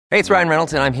Hey, it's Ryan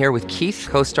Reynolds, and I'm here with Keith,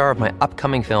 co-star of my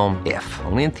upcoming film, If,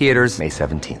 only in theaters May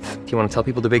 17th. Do you want to tell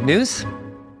people the big news?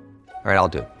 All right, I'll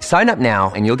do it. Sign up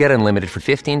now and you'll get unlimited for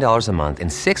 $15 a month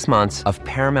and 6 months of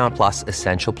Paramount Plus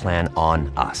Essential Plan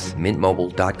on us.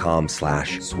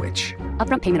 MintMobile.com/switch.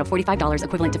 Upfront payment of $45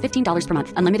 equivalent to $15 per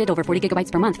month. Unlimited over 40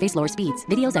 gigabytes per month. Face lower speeds.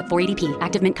 Videos at 480p.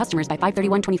 Active Mint customers by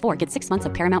 531.24 get 6 months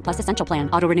of Paramount Plus Essential Plan.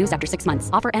 Auto renews after 6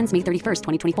 months. Offer ends May 31st,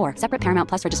 2024. Separate Paramount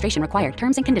Plus registration required.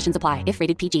 Terms and conditions apply if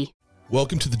rated PG.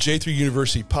 Welcome to the J3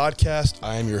 University podcast.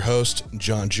 I am your host,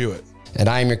 John Jewett. And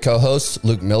I am your co-host,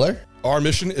 Luke Miller. Our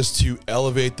mission is to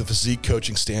elevate the physique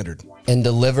coaching standard and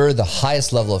deliver the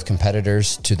highest level of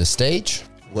competitors to the stage.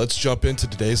 Let's jump into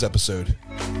today's episode.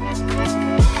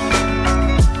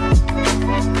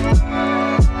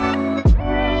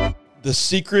 The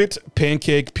secret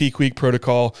pancake peak week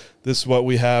protocol. This is what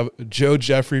we have.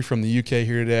 Jeffery from the UK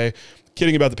here today.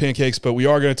 Kidding about the pancakes, but we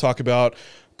are going to talk about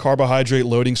carbohydrate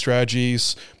loading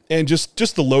strategies and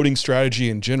just the loading strategy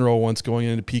in general once going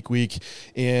into peak week.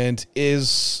 And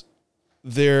is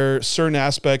there certain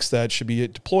aspects that should be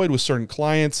deployed with certain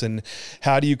clients, and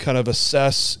how do you kind of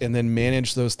assess and then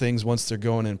manage those things once they're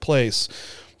going in place?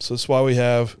 So that's why we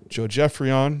have Jeffery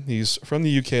on. He's from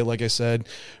the UK, like I said,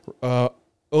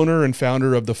 owner and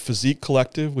founder of the Physique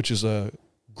Collective, which is a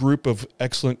group of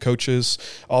excellent coaches.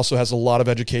 Also has a lot of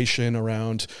education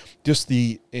around just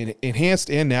the enhanced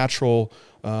and natural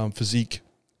physique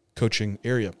coaching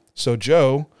area. So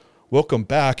Joe, welcome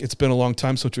back. It's been a long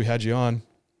time since we had you on.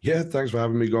 Yeah, thanks for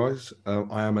having me, guys.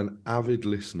 I am an avid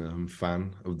listener and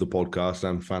fan of the podcast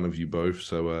and fan of you both.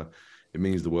 So it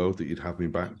means the world that you'd have me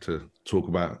back to talk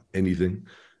about anything.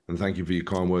 And thank you for your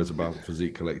kind words about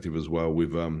Physique Collective as well.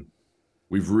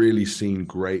 We've really seen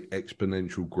great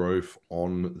exponential growth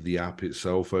on the app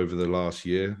itself over the last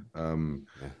year. I'm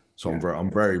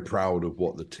very proud of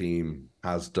what the team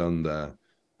has done there.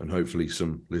 And hopefully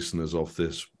some listeners of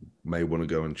this may want to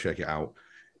go and check it out.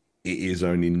 It is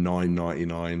only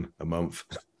 $9.99 a month,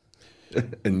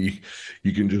 and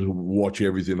you can just watch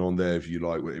everything on there if you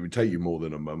like. It would take you more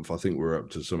than a month. I think we're up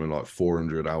to something like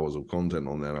 400 hours of content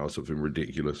on there now, something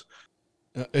ridiculous.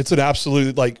 It's an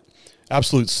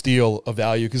absolute steal of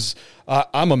value, because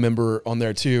I'm a member on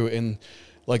there too, and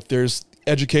like there's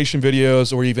education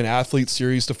videos or even athlete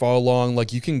series to follow along.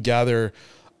 Like you can gather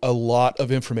a lot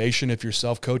of information if you're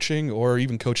self-coaching or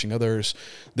even coaching others.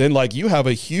 Then like you have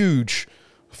a huge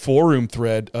forum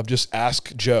thread of just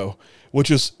Ask Joe,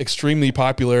 which is extremely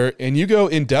popular, and you go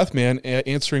in depth, man,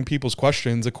 answering people's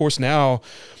questions. Of course, now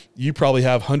you probably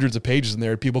have hundreds of pages in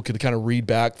there. People could kind of read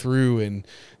back through and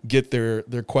get their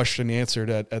question answered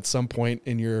at some point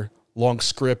in your long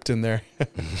script in there.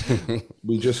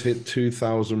 We just hit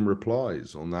 2,000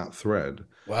 replies on that thread.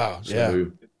 Wow. So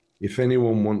if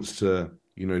anyone wants to,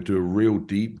 do a real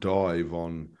deep dive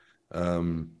on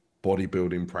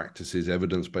bodybuilding practices,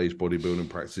 evidence-based bodybuilding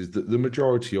practices, the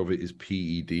majority of it is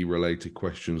PED related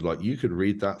questions. Like you could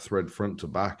read that thread front to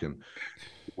back and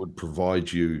it would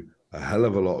provide you a hell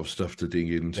of a lot of stuff to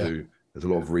dig into. Yeah. There's a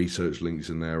lot of research links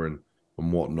in there and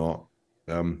whatnot.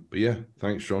 But yeah,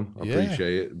 thanks, John. I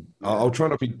appreciate it. I'll try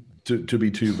not to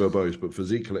be too verbose, but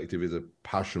Physique Collective is a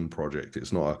passion project.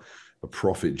 It's not a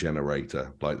profit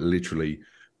generator. Like literally,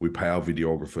 we pay our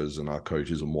videographers and our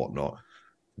coaches and whatnot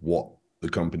what the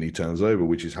company turns over,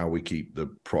 which is how we keep the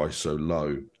price so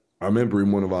low. I remember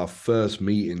in one of our first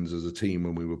meetings as a team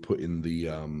when we were putting the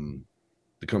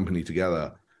company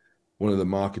together, one of the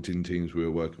marketing teams we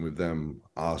were working with them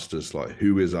asked us, like,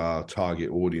 who is our target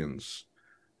audience?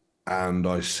 And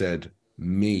I said,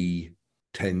 me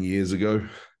 10 years ago.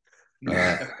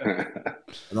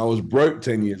 And I was broke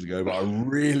 10 years ago, but I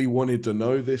really wanted to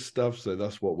know this stuff. So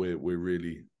that's what we're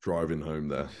really driving home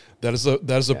there. That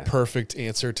is a perfect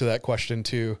answer to that question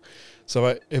too.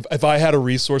 So if I had a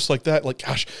resource like that, like,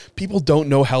 gosh, people don't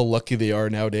know how lucky they are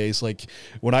nowadays. Like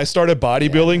when I started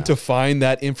bodybuilding to find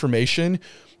that information,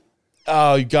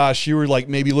 oh gosh, you were like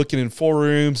maybe looking in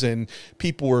forums and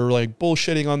people were like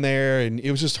bullshitting on there, and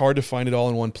it was just hard to find it all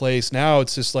in one place. Now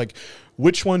it's just like,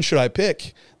 which one should I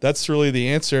pick? That's really the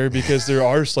answer, because there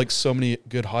are like so many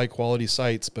good high quality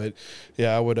sites. But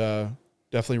yeah, I would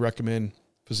definitely recommend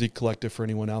Physique Collective for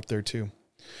anyone out there too.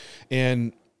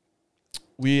 And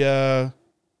we can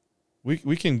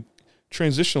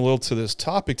transition a little to this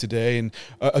topic today, and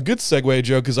a good segue,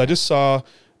 Joe, because I just saw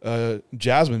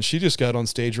Jasmine. She just got on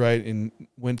stage, right, and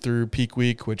went through peak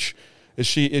week. Which is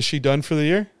she done for the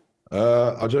year?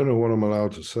 I don't know what I'm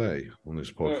allowed to say on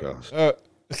this podcast.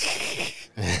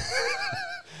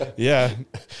 Yeah,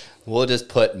 we'll just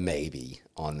put maybe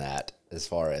on that as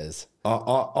far as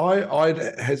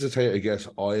I'd hesitate to guess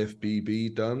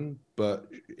IFBB done, but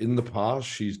in the past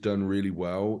she's done really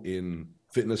well in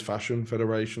fitness fashion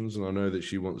federations, and I know that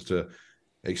she wants to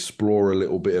explore a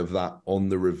little bit of that on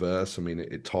the reverse. I mean,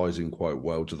 it ties in quite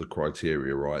well to the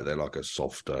criteria, right? They're like a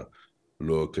softer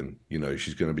look, and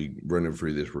she's going to be running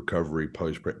through this recovery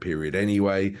post-prep period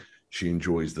anyway. She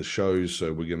enjoys the shows,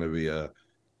 so we're going to be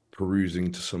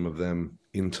perusing to some of them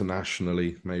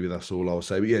internationally. Maybe that's all I'll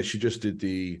say. But yeah, she just did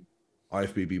the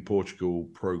IFBB Portugal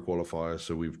Pro qualifier,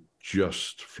 so we've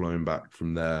just flown back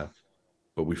from there.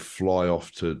 But we fly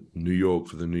off to New York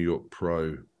for the New York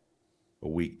Pro a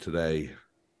week today.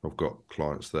 I've got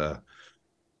clients there.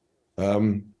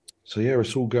 So yeah,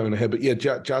 it's all going ahead. But yeah,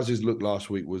 Jazz's look last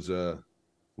week was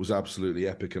absolutely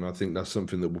epic, and I think that's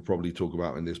something that we'll probably talk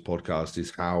about in this podcast,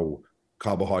 is how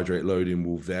carbohydrate loading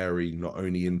will vary not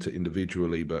only into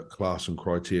individually but class and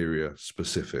criteria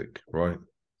specific, right?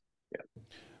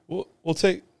 We'll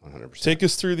take 100%. Take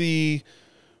us through the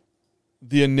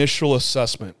initial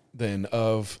assessment then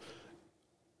of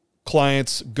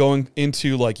clients going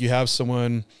into, like, you have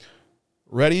someone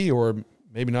ready or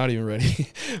maybe not even ready,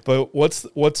 but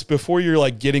what's before you're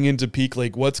like getting into peak,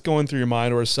 like what's going through your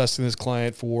mind or assessing this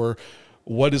client for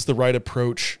what is the right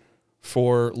approach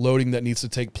for loading that needs to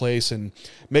take place, and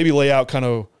maybe lay out kind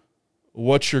of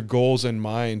what your goals in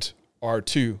mind are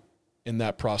too in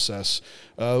that process.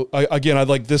 I'd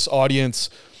like this audience,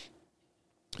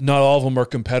 not all of them are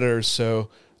competitors, so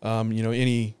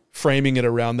any framing it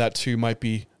around that too might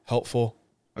be helpful.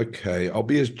 Okay, I'll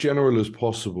be as general as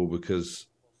possible because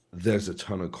there's a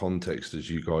ton of context, as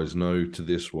you guys know, to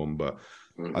this one. But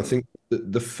I think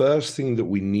the first thing that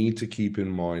we need to keep in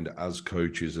mind as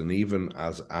coaches and even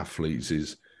as athletes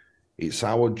is it's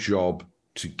our job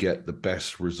to get the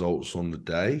best results on the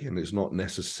day. And it's not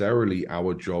necessarily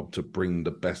our job to bring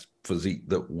the best physique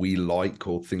that we like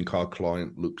or think our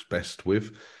client looks best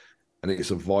with. And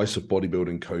it's advice of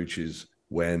bodybuilding coaches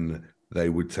when they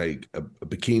would take a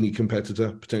bikini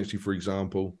competitor, potentially, for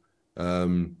example.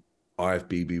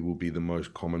 IFBB will be the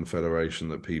most common federation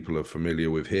that people are familiar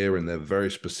with here, and they're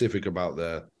very specific about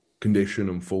condition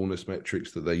and fullness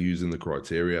metrics that they use in the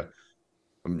criteria.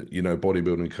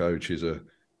 Bodybuilding coaches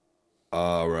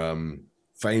are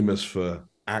famous for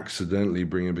accidentally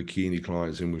bringing bikini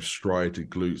clients in with striated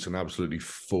glutes and absolutely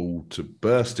full to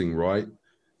bursting, right?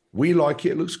 We like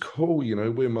it. It looks cool.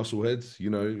 We're muscle heads,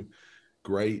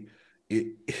 great.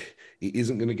 It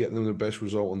isn't going to get them the best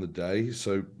result on the day.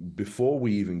 So before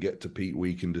we even get to peak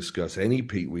week and discuss any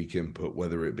peak week input,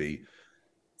 whether it be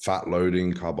fat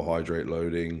loading, carbohydrate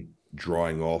loading,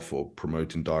 drying off, or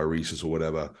promoting diuresis or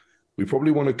whatever, we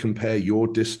probably want to compare your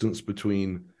distance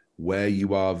between where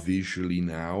you are visually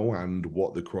now and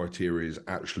what the criteria is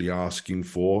actually asking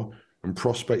for, and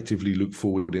prospectively look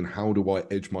forward in how do I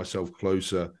edge myself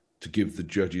closer to give the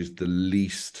judges the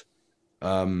least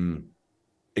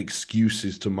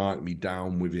excuses to mark me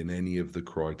down within any of the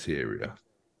criteria,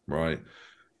 right?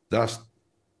 That's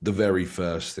the very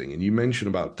first thing. And you mentioned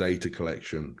about data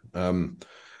collection, and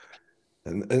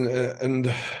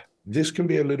this can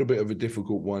be a little bit of a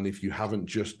difficult one if you haven't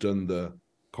just done the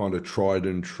kind of tried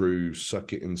and true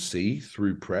suck it and see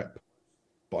through prep.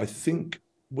 But I think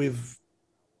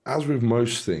as with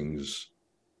most things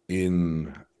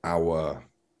in our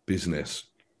business,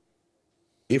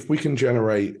 if we can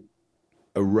generate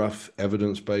a rough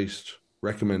evidence-based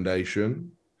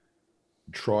recommendation,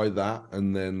 try that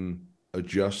and then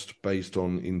adjust based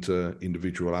on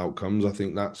individual outcomes, I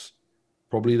think that's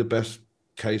probably the best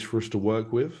case for us to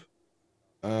work with.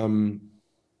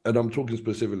 And I'm talking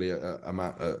specifically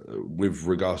with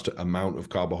regards to amount of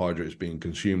carbohydrates being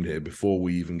consumed here before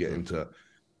we even get into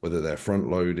whether they're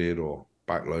front-loaded or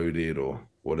back-loaded or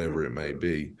whatever it may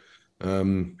be.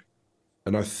 And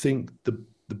I think the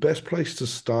best place to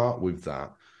start with that,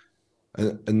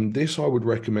 and this I would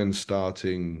recommend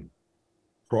starting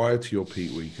prior to your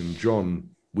peak week. And John,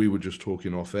 we were just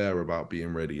talking off air about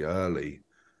being ready early.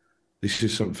 This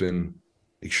is something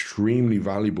extremely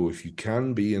valuable if you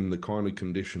can be in the kind of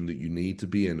condition that you need to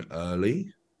be in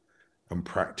early and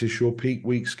practice your peak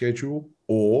week schedule,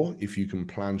 or if you can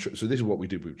plan. So this is what we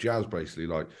did with Jazz, basically.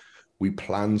 Like, we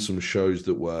planned some shows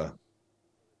that were,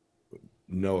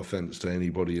 no offense to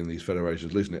anybody in these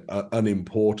federations listening,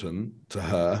 unimportant to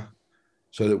her,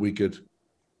 so that we could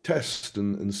test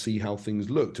and see how things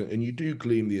looked. And you do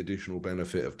glean the additional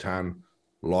benefit of tan,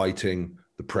 lighting,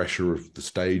 the pressure of the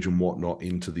stage and whatnot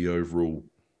into the overall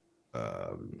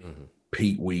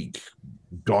peak week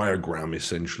diagram,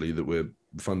 essentially, that we're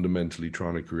fundamentally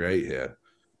trying to create here.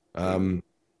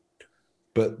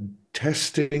 But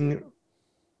testing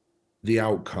the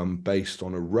outcome based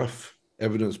on a rough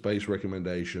evidence-based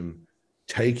recommendation,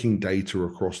 taking data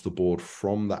across the board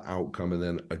from the outcome and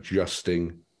then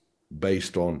adjusting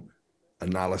based on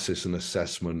analysis and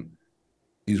assessment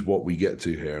is what we get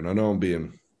to here. And I know I'm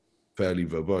being fairly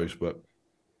verbose, but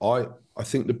I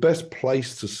think the best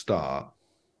place to start,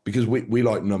 because we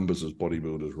like numbers as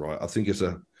bodybuilders, right? I think it's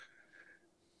a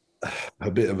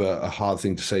bit of a hard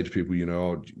thing to say to people,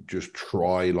 oh, just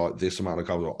try like this amount of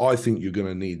carbs. I think you're going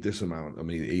to need this amount. I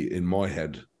mean, in my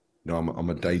head, I'm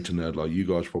a data nerd like you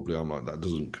guys probably. I'm like, that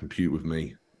doesn't compute with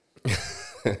me.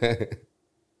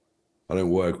 I don't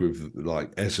work with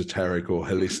like esoteric or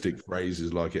holistic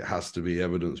phrases like it has to be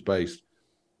evidence-based.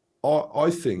 I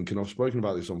think, and I've spoken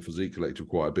about this on Physique Collective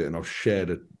quite a bit, and I've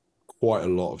shared quite a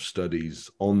lot of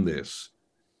studies on this,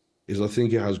 is I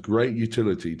think it has great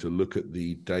utility to look at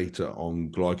the data on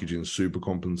glycogen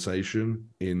supercompensation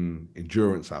in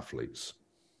endurance athletes.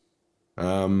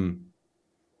 And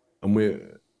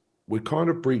we're kind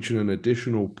of breaching an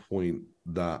additional point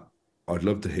that I'd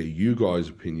love to hear you guys'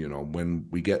 opinion on when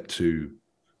we get to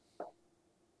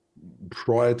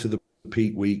prior to the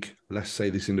peak week. Let's say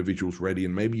this individual's ready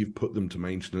and maybe you've put them to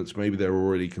maintenance, maybe they're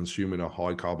already consuming a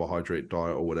high carbohydrate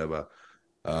diet or whatever.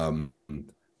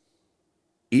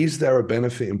 Is there a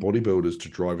benefit in bodybuilders to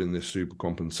driving this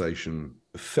supercompensation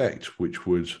effect, which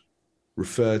would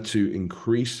refer to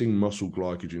increasing muscle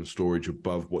glycogen storage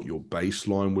above what your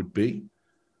baseline would be?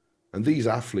 And these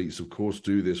athletes, of course,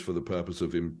 do this for the purpose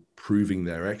of improving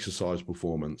their exercise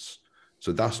performance.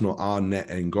 So that's not our net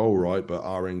end goal, right? But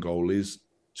our end goal is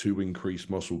to increase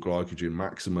muscle glycogen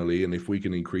maximally. And if we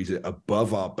can increase it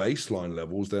above our baseline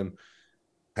levels, then,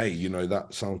 hey,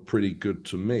 that sounds pretty good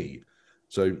to me.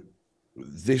 So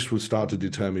this would start to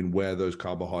determine where those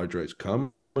carbohydrates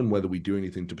come and whether we do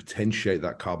anything to potentiate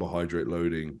that carbohydrate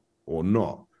loading or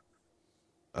not.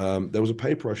 There was a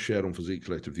paper I shared on Physique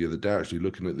Collective the other day, actually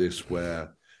looking at this,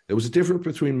 where there was a difference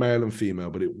between male and female,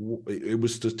 but it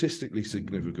was statistically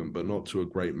significant, but not to a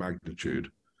great magnitude.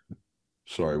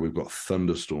 Sorry, we've got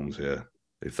thunderstorms here.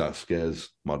 If that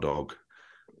scares my dog,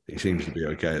 he seems to be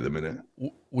okay at the minute.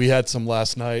 We had some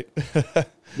last night.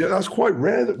 Yeah, that's quite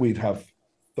rare that we'd have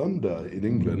thunder in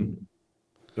England.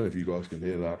 I don't know if you guys can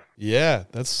hear that. Yeah,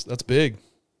 that's big.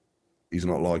 He's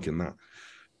not liking that.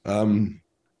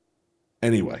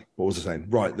 Anyway, what was I saying?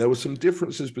 Right, there were some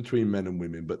differences between men and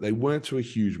women, but they weren't to a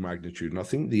huge magnitude. And I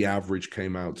think the average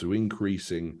came out to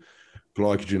increasing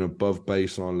glycogen above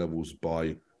baseline levels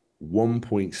by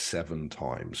 1.7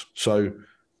 times. So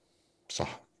it's a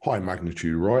high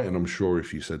magnitude, right? And I'm sure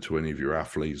if you said to any of your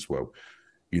athletes, well,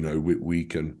 we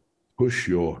can push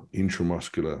your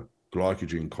intramuscular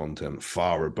glycogen content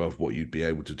far above what you'd be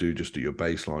able to do just at your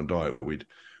baseline diet, we'd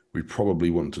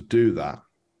probably want to do that.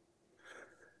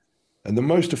 And the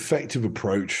most effective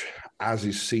approach, as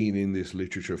is seen in this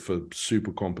literature for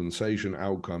supercompensation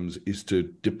outcomes, is to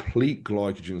deplete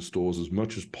glycogen stores as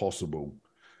much as possible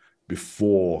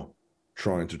before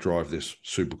trying to drive this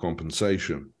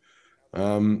supercompensation.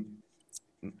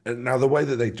 Now, the way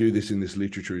that they do this in this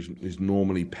literature is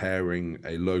normally pairing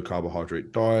a low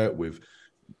carbohydrate diet with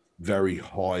very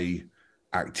high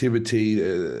activity,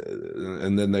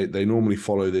 and then they normally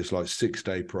follow this like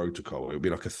 6-day protocol. It'll be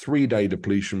like a 3-day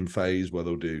depletion phase where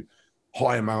they'll do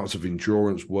high amounts of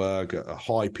endurance work, a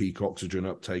high peak oxygen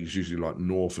uptake is usually like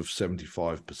north of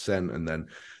 75%, and then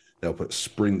they'll put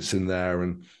sprints in there.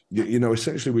 And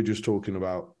essentially we're just talking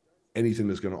about anything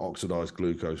that's going to oxidize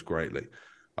glucose greatly.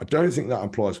 I don't think that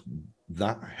applies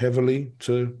that heavily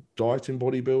to dieting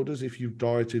bodybuilders. If you've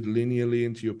dieted linearly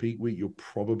into your peak week, you're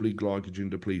probably glycogen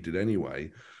depleted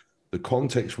anyway. The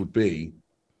context would be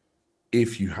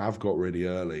if you have got ready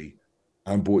early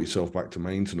and brought yourself back to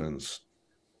maintenance.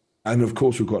 And of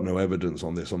course, we've got no evidence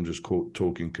on this. I'm just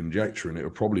talking conjecture, and it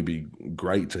would probably be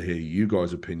great to hear you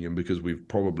guys' opinion, because we've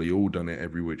probably all done it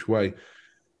every which way,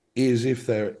 is if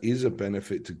there is a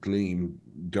benefit to glean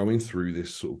going through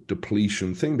this sort of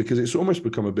depletion thing, because it's almost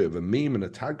become a bit of a meme and a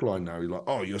tagline now. You're like,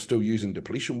 oh, you're still using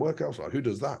depletion workouts? Like, who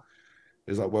does that?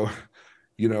 It's like, well,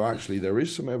 actually there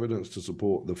is some evidence to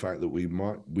support the fact that we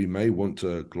may want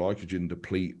to glycogen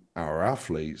deplete our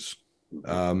athletes.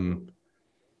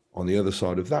 On the other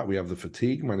side of that, we have the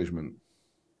fatigue management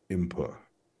input.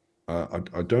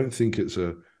 I don't think it's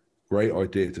a great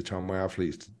idea to tell my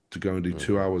athletes to go and do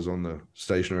 2 hours on the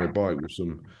stationary bike with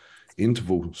some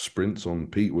interval sprints on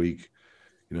peak week.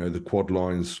 The quad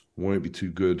lines won't be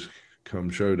too good come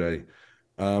show day.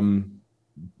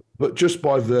 But just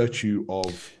by virtue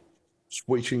of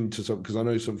switching to something, because I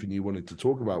know something you wanted to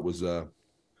talk about was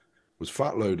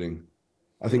fat loading.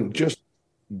 I think just,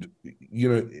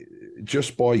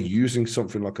 just by using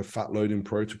something like a fat loading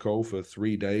protocol for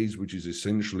 3 days, which is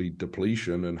essentially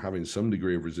depletion and having some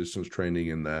degree of resistance training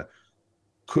in there,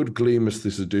 could glean us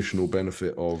this additional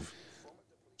benefit of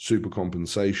super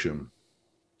compensation.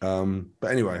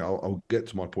 But anyway, I'll get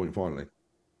to my point finally.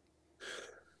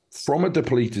 From a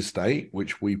depleted state,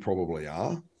 which we probably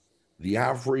are, the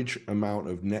average amount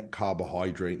of net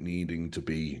carbohydrate needing to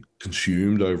be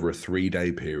consumed over a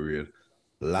 3-day period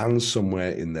lands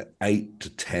somewhere in the 8 to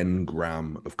 10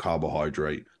 gram of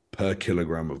carbohydrate per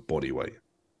kilogram of body weight.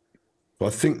 So I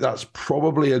think that's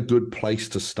probably a good place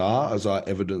to start as our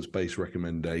evidence-based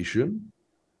recommendation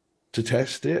to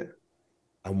test it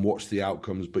and watch the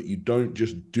outcomes, but you don't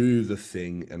just do the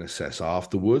thing and assess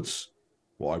afterwards.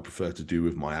 What I prefer to do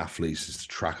with my athletes is to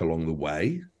track along the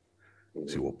way,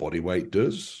 see what body weight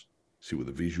does, see what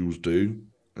the visuals do,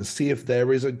 and see if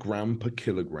there is a gram per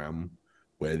kilogram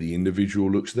where the individual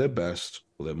looks their best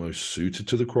or they're most suited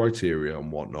to the criteria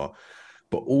and whatnot.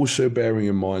 But also bearing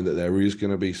in mind that there is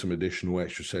going to be some additional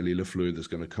extracellular fluid that's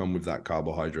going to come with that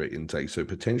carbohydrate intake. So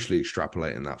potentially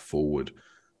extrapolating that forward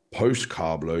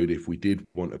post-carb load, if we did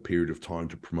want a period of time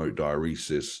to promote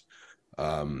diuresis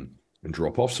and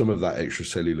drop off some of that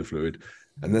extracellular fluid.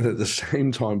 And then at the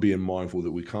same time, being mindful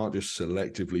that we can't just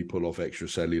selectively pull off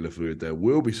extracellular fluid. There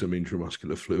will be some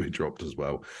intramuscular fluid dropped as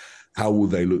well. How will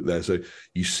they look there? So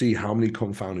you see how many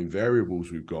confounding variables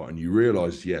we've got, and you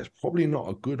realize, yes, probably not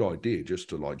a good idea just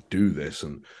to like do this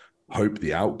and hope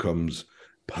the outcome's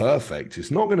perfect.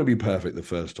 It's not going to be perfect the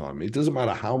first time. It doesn't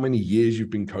matter how many years you've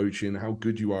been coaching, how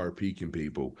good you are at peaking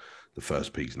people. The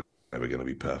first peak's never going to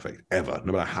be perfect, ever,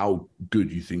 no matter how good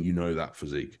you think you know that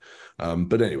physique.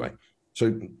 But anyway,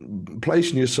 so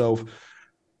placing yourself,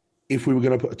 if we were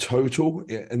going to put a total,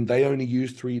 and they only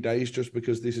use 3 days just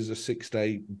because this is a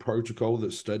 6-day protocol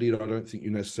that's studied, I don't think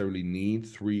you necessarily need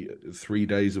three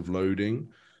days of loading.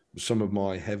 Some of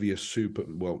my heaviest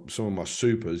some of my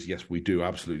supers, yes, we do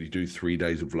absolutely do 3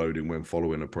 days of loading when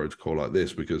following a protocol like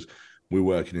this, because we're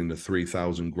working in the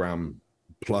 3,000 gram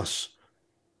plus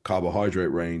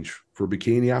carbohydrate range. For a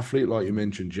bikini athlete, like you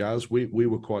mentioned, Jazz, we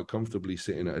were quite comfortably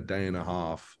sitting at a day and a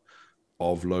half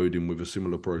of loading with a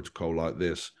similar protocol like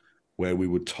this, where we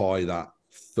would tie that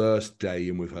first day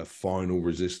in with her final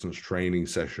resistance training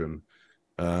session.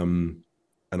 And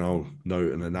I'll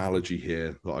note an analogy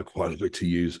here that I quite like to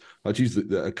use. I'd use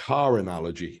a car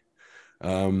analogy.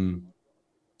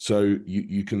 So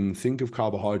you can think of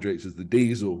carbohydrates as the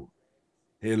diesel.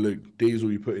 Here, Luke,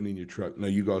 diesel you're putting in your truck. No,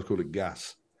 you guys call it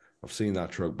gas. I've seen that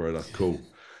truck, bro. That's cool.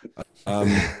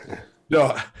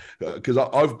 No, because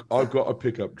I've got a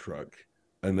pickup truck,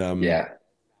 and I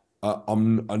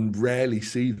rarely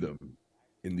see them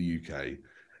in the UK.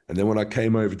 And then when I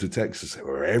came over to Texas, they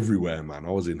were everywhere, man.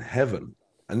 I was in heaven.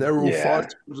 And they were all 5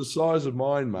 times the size of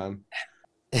mine, man.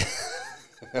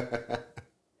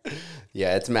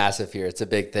 Yeah, it's massive here. It's a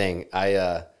big thing.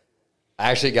 I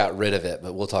actually got rid of it,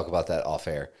 but we'll talk about that off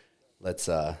air.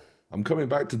 I'm coming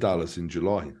back to Dallas in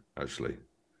July, actually.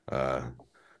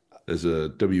 There's a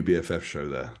WBFF show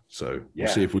there. So we'll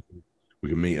see if we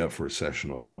can meet up for a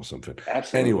session or something.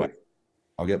 Absolutely. Anyway,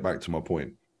 I'll get back to my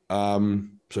point.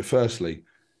 So firstly,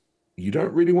 you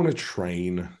don't really want to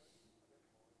train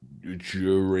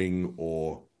during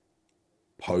or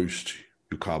post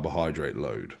your carbohydrate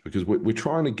load, because we're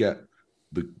trying to get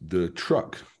the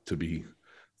truck to be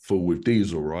full with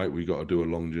diesel, right? We got to do a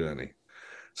long journey.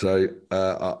 So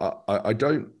I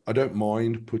don't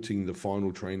mind putting the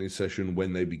final training session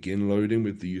when they begin loading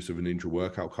with the use of an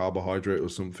intra-workout carbohydrate or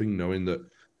something, knowing that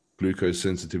glucose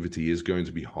sensitivity is going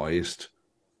to be highest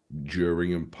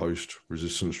during and post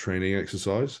resistance training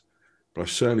exercise. But I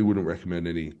certainly wouldn't recommend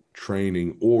any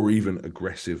training or even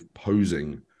aggressive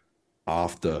posing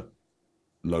after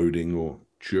loading or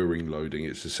during loading.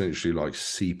 It's essentially like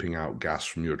seeping out gas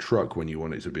from your truck when you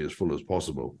want it to be as full as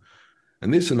possible.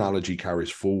 And this analogy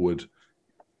carries forward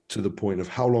to the point of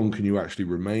how long can you actually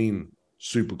remain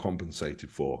super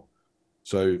compensated for.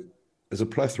 So there's a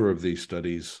plethora of these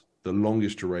studies. The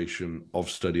longest duration of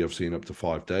study I've seen up to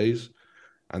 5 days,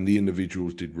 and the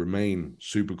individuals did remain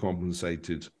super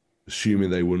compensated, assuming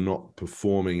they were not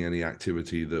performing any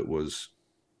activity that was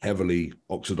heavily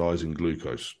oxidizing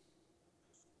glucose.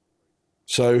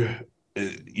 So,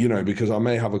 because I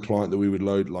may have a client that we would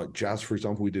load, like Jazz, for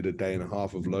example, we did a day and a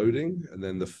half of loading, and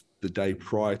then the day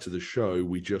prior to the show,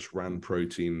 we just ran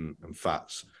protein and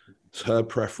fats. It's her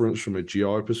preference from a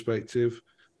GI perspective.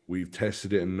 We've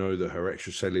tested it and know that her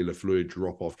extracellular fluid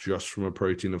drop off just from a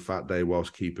protein and fat day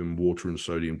whilst keeping water and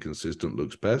sodium consistent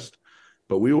looks best.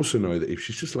 But we also know that if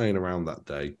she's just laying around that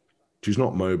day, she's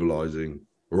not mobilizing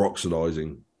or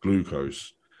oxidizing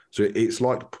glucose, then So it's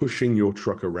like pushing your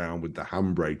truck around with the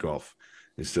handbrake off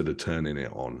instead of turning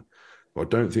it on. But I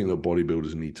don't think that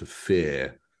bodybuilders need to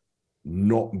fear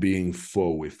not being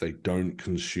full if they don't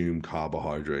consume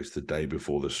carbohydrates the day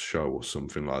before the show or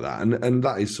something like that. And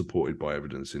that is supported by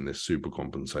evidence in this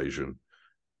supercompensation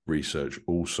research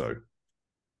also.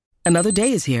 Another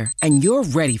day is here, and you're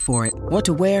ready for it. What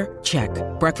to wear? Check.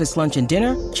 Breakfast, lunch, and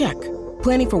dinner? Check.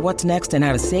 Planning for what's next and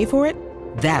how to save for it?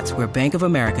 That's where Bank of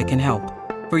America can help.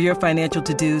 For your financial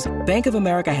to-dos, Bank of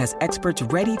America has experts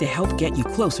ready to help get you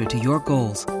closer to your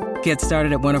goals. Get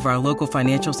started at one of our local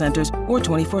financial centers or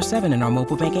 24/7 in our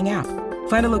mobile banking app.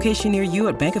 Find a location near you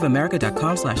at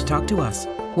bankofamerica.com/talktous.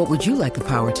 What would you like the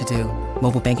power to do?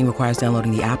 Mobile banking requires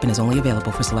downloading the app and is only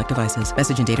available for select devices.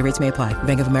 Message and data rates may apply.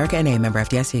 Bank of America NA, member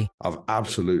FDIC. I've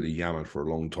absolutely yammered for a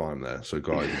long time there. So,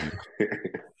 guys,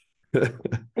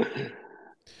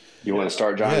 you want to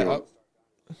start, John?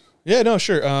 No,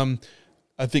 sure.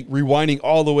 I think rewinding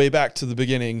all the way back to the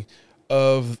beginning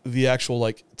of the actual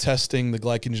like testing the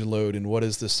glycogen load and what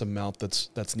is this amount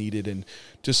that's needed, and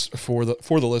just for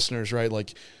the listeners, right?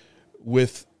 Like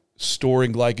with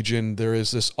storing glycogen, there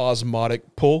is this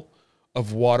osmotic pull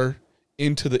of water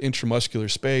into the intramuscular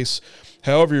space.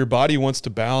 However, your body wants to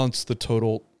balance the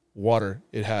total water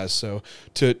it has. So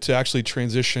to actually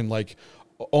transition like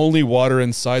only water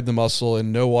inside the muscle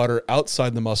and no water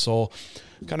outside the muscle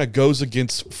kind of goes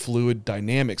against fluid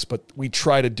dynamics, but we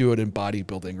try to do it in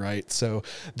bodybuilding, right? So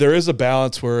there is a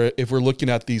balance where if we're looking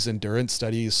at these endurance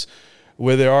studies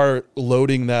where they are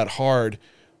loading that hard,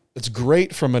 it's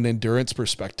great from an endurance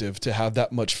perspective to have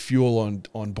that much fuel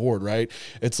on board, right?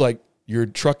 It's like your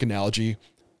truck analogy,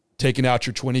 taking out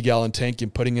your 20-gallon tank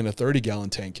and putting in a 30-gallon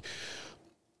tank.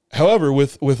 However,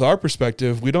 with our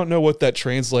perspective, we don't know what that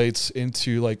translates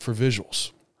into like for visuals.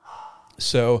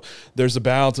 So there's a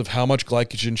balance of how much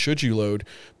glycogen should you load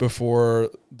before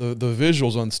the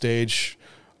visuals on stage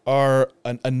are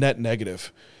a net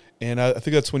negative. And I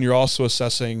think that's when you're also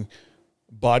assessing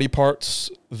body parts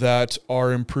that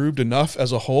are improved enough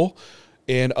as a whole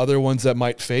and other ones that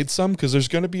might fade some, because there's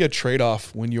going to be a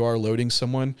trade-off when you are loading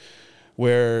someone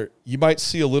where you might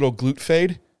see a little glute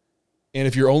fade. And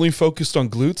if you're only focused on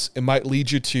glutes, it might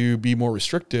lead you to be more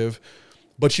restrictive,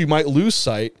 but you might lose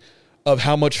sight of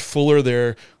how much fuller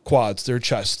their quads, their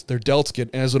chest, their delts get.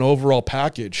 And as an overall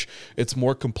package, it's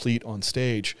more complete on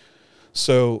stage.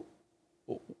 So,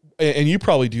 and you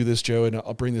probably do this, Joe, and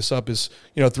I'll bring this up, is,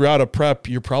 throughout a prep,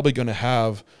 you're probably going to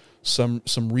have some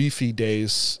refeed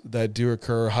days that do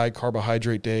occur, high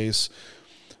carbohydrate days,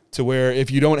 to where if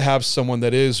you don't have someone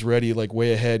that is ready, like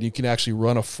way ahead, you can actually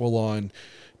run a full on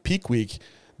peak week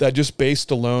that just based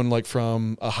alone, like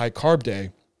from a high carb day,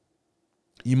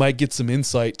 you might get some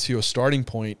insight to a starting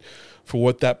point for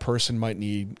what that person might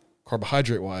need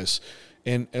carbohydrate wise.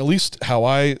 And at least how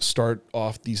I start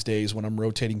off these days when I'm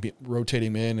rotating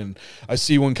in, and I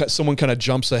see when someone kind of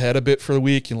jumps ahead a bit for the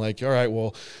week and like, all right,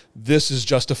 well, this is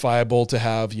justifiable to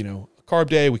have, a carb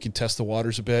day. We can test the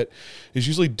waters a bit. Is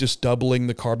usually just doubling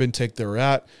the carb intake they're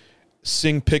at,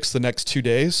 seeing pics the next 2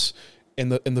 days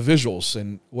and the visuals.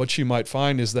 And what you might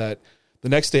find is that the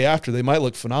next day after they might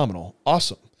look phenomenal.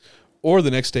 Awesome. Or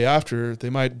the next day after, they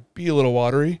might be a little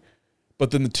watery, but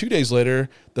then the 2 days later,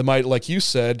 they might, like you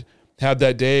said, have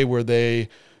that day where they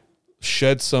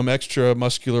shed some extra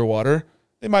muscular water.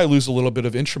 They might lose a little bit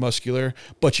of intramuscular,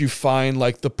 but you find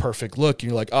like the perfect look.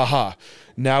 And you're like, aha,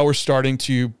 now we're starting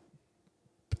to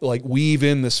like weave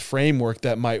in this framework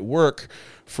that might work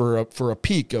for a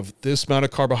peak of this amount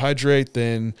of carbohydrate.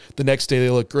 Then the next day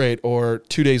they look great, or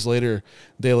 2 days later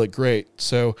they look great.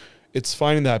 So it's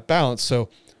finding that balance. So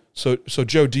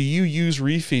Joe, do you use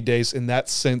refeed days in that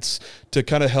sense to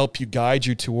kind of help you guide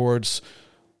you towards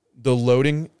the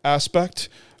loading aspect?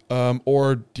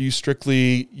 Or do you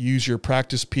strictly use your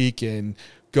practice peak and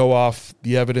go off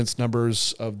the evidence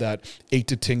numbers of that 8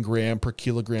 to 10 gram per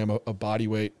kilogram of body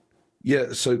weight?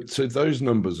 Yeah, so those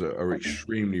numbers are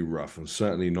extremely rough and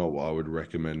certainly not what I would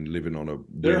recommend living on a.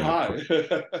 They're high.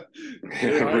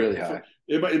 They're really high.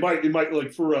 It might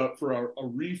like for a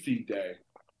refeed day,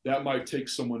 that might take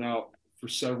someone out for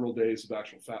several days of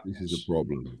actual fat loss. This is a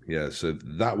problem. Yeah, so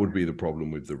that would be the problem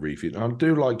with the refeed. I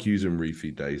do like using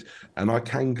refeed days, and I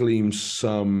can glean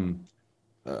some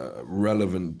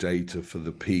relevant data for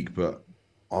the peak, but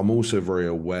I'm also very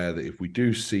aware that if we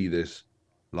do see this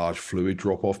large fluid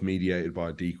drop-off mediated by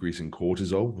a decrease in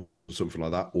cortisol, or something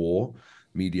like that, or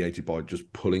mediated by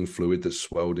just pulling fluid that's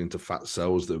swelled into fat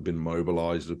cells that have been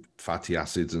mobilized of fatty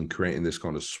acids and creating this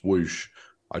kind of swoosh,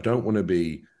 I don't want to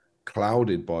be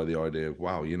clouded by the idea of,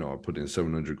 wow, I put in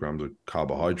 700 grams of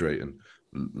carbohydrate and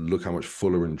look how much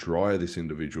fuller and drier this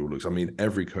individual looks. I mean,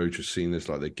 every coach has seen this.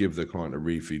 Like, they give the client a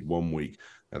refeed one week,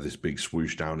 have this big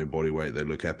swoosh down in body weight, they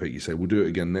look epic. You say, we'll do it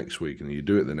again next week, and you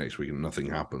do it the next week and nothing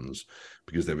happens,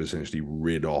 because they've essentially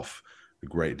rid off a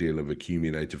great deal of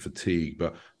accumulated fatigue.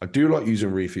 But I do like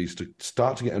using refeeds to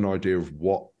start to get an idea of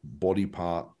what body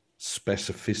part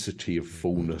specificity of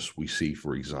fullness we see,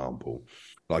 for example.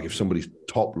 Like if somebody's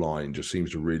top line just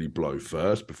seems to really blow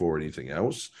first before anything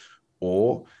else,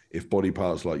 or if body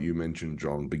parts, like you mentioned,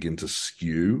 John, begin to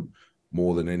skew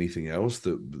more than anything else,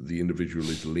 that the individual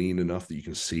is lean enough that you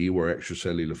can see where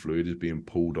extracellular fluid is being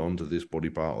pulled onto this body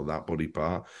part or that body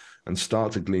part, and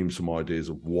start to glean some ideas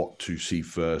of what to see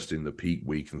first in the peak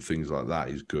week and things like that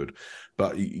is good.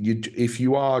 But if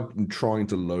you are trying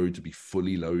to load to be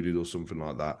fully loaded or something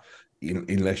like that,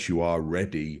 unless you are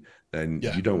ready, then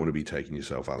you don't want to be taking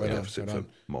yourself out of the deficit for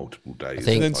multiple days. I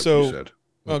think, and then like you said.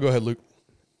 Oh, go ahead, Luke.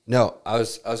 No, I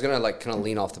was going to like kind of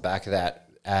lean off the back of that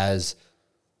as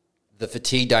the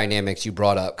fatigue dynamics you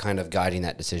brought up kind of guiding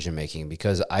that decision making,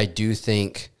 because I do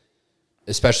think,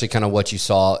 especially kind of what you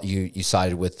saw, you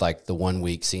sided with like the 1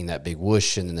 week seeing that big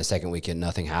whoosh and then the second weekend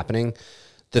nothing happening.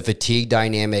 The fatigue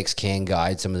dynamics can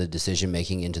guide some of the decision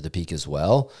making into the peak as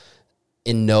well,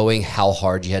 in knowing how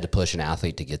hard you had to push an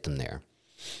athlete to get them there.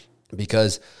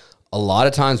 Because a lot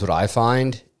of times what I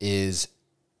find is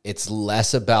it's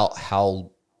less about how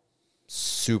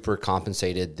super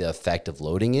compensated the effect of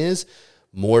loading is.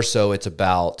 More so it's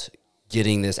about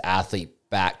getting this athlete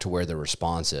back to where they're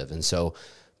responsive. And so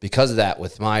because of that,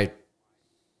 with my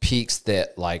peaks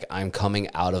that like I'm coming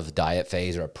out of diet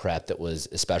phase or a prep that was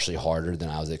especially harder than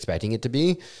I was expecting it to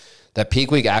be, that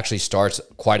peak week actually starts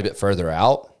quite a bit further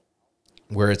out,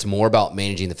 where it's more about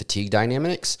managing the fatigue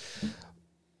dynamics.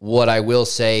 What I will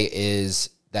say is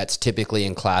that's typically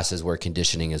in classes where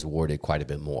conditioning is awarded quite a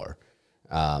bit more,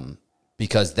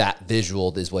 because that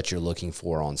visual is what you're looking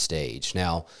for on stage.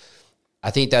 Now, I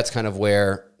think that's kind of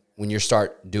where, when you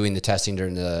start doing the testing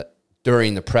during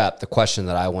the prep, the question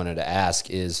that I wanted to ask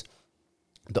is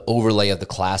the overlay of the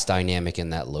class dynamic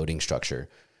in that loading structure.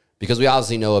 Because we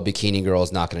obviously know a bikini girl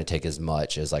is not going to take as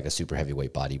much as like a super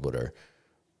heavyweight bodybuilder.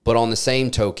 But on the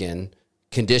same token,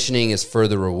 conditioning is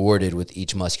further rewarded with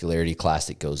each muscularity class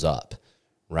that goes up,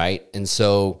 right? And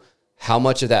so how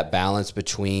much of that balance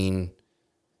between,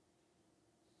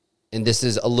 and this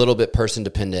is a little bit person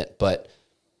dependent, but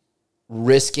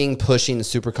risking pushing the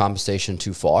supercompensation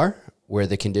too far where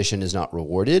the condition is not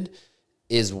rewarded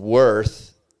is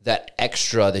worth that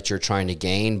extra that you're trying to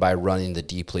gain by running the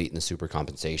deplete and the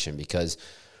supercompensation. Because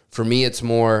for me, it's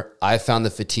more, I found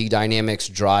the fatigue dynamics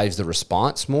drives the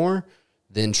response more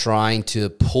than trying to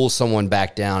pull someone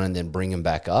back down and then bring them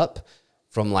back up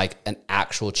from like an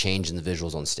actual change in the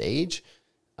visuals on stage.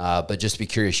 But just be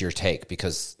curious your take,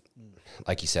 because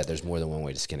like you said, there's more than one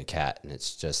way to skin a cat, and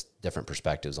it's just different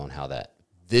perspectives on how that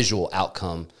visual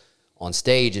outcome on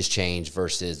stage is changed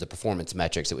versus the performance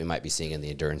metrics that we might be seeing in the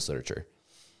endurance literature.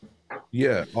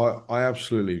 Yeah, I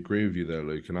absolutely agree with you there,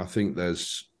 Luke. And I think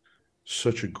there's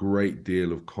such a great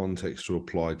deal of context to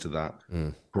apply to that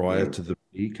prior to the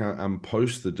peak and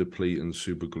post the deplete and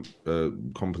super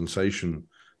compensation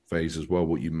phase as well,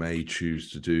 what you may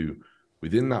choose to do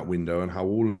within that window and how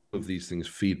all of these things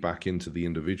feed back into the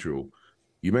individual.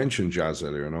 You mentioned Jazz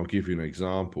earlier, and I'll give you an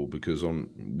example, because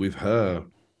with her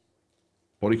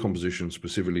body composition,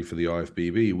 specifically for the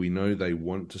IFBB, we know they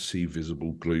want to see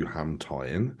visible glute ham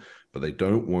tie-in, but they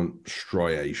don't want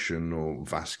striation or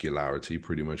vascularity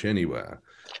pretty much anywhere.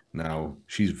 Now,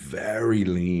 she's very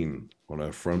lean on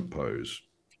her front pose.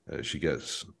 She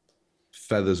gets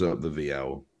feathers up the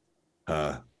VL,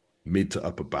 mid to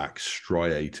upper back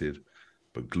striated,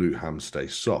 but glute ham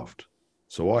stays soft.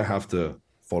 So I have to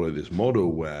follow this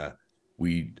model where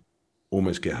we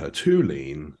almost get her too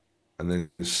lean and then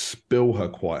spill her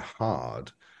quite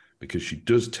hard, because she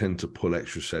does tend to pull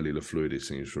extracellular fluid, it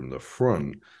seems, from the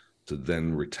front to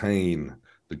then retain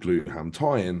the glute ham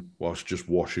tie-in whilst just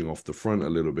washing off the front a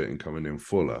little bit and coming in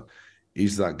fuller.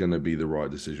 Is that going to be the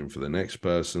right decision for the next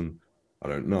person? I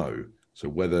don't know. So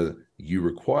whether you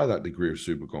require that degree of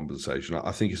supercompensation,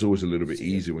 I think it's always a little bit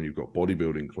easier when you've got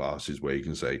bodybuilding classes where you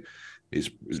can say it's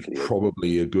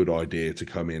probably a good idea to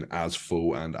come in as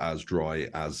full and as dry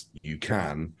as you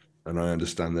can. And I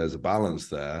understand there's a balance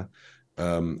there,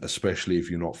 especially if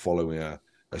you're not following a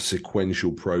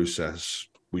sequential process,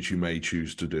 which you may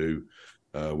choose to do,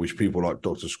 which people like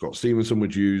Dr. Scott Stevenson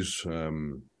would use.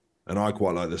 And I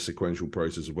quite like the sequential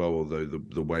process as well, although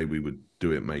the way we would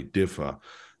do it may differ,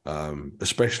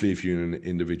 especially if you're an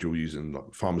individual using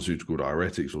like pharmaceutical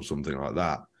diuretics or something like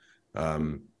that,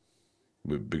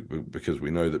 because we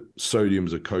know that sodium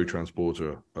is a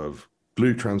co-transporter of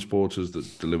glute transporters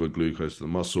that deliver glucose to the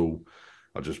muscle.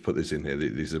 I'll just put this in here.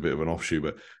 This is a bit of an offshoot,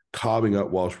 but carbing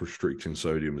up whilst restricting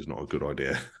sodium is not a good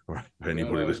idea, right? For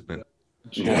anybody listening.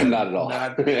 Not at all.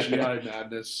 GI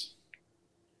madness.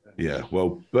 Yeah,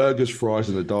 well, burgers, fries,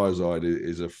 and a diazide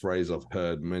is a phrase I've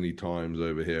heard many times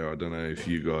over here. I don't know if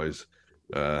you guys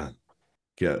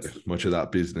get much of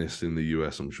that business in the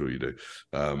US. I'm sure you do.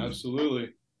 Absolutely.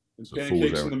 And so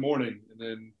pancakes in the morning, and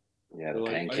then the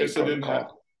like, pancake I guess I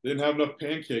protocol. didn't have enough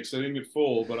pancakes. I didn't get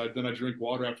full, but then I drink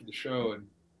water after the show, and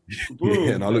boom,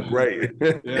 yeah, and I look great.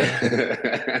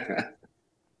 Yeah.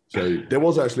 So there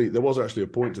was actually a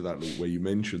point to that, Luke, where you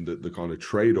mentioned that the kind of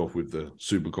trade-off with the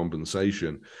super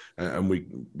compensation, and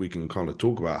we can kind of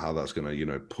talk about how that's going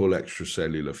to pull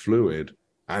extracellular fluid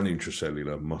and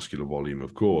intracellular muscular volume,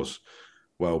 of course.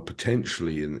 Well,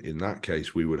 potentially in that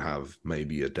case, we would have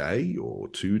maybe a day or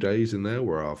 2 days in there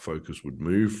where our focus would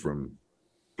move from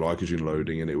glycogen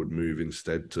loading and it would move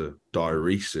instead to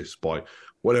diuresis by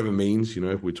whatever means,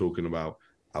 if we're talking about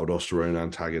aldosterone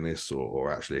antagonists or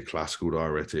actually a classical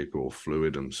diuretic or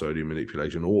fluid and sodium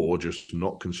manipulation, or just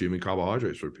not consuming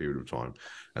carbohydrates for a period of time.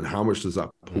 And how much does that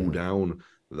pull down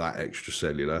that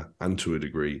extracellular and, to a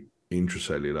degree,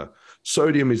 intracellular?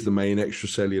 Sodium is the main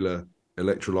extracellular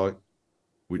electrolyte,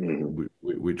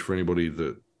 which for anybody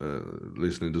that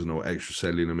listening doesn't know what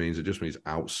extracellular means, it just means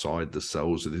outside the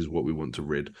cells. So this is what we want to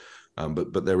rid.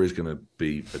 But there is going to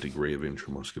be a degree of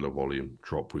intramuscular volume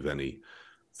drop with any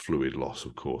fluid loss,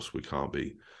 of course. We can't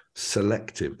be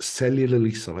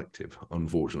cellularly selective,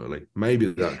 unfortunately. Maybe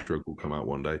that drug will come out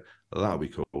one day. That'll be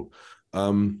cool.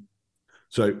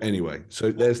 So anyway,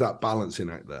 there's that balancing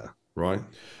act there, right?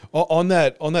 On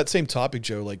that same topic,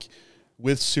 Joe, like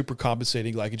with super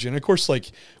compensating glycogen, of course,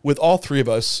 like with all three of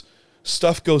us,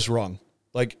 stuff goes wrong.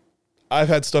 Like I've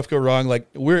had stuff go wrong.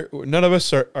 Like none of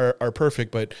us are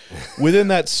perfect, but within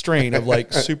that strain of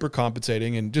like super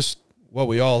compensating and just what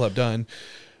we all have done,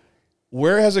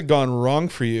 where has it gone wrong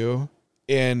for you?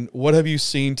 And what have you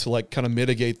seen to like kind of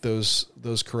mitigate those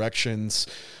corrections?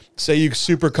 Say you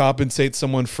super compensate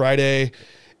someone Friday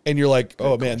and you're like,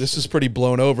 oh man, this is pretty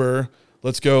blown over.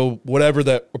 Let's go, whatever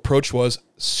that approach was,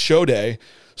 show day,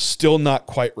 still not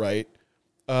quite right.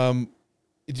 Do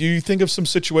you think of some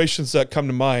situations that come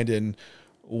to mind and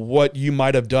what you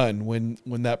might have done when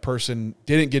that person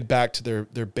didn't get back to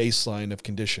their baseline of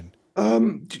condition?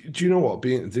 Do you know what?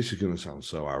 This is going to sound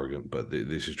so arrogant, but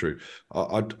this is true.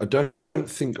 I don't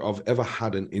think I've ever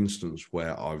had an instance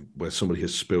where somebody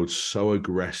has spilled so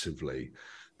aggressively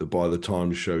that by the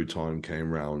time showtime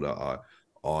came round,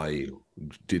 I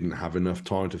didn't have enough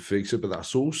time to fix it. But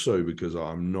that's also because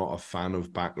I'm not a fan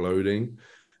of backloading.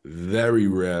 Very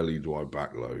rarely do I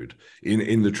backload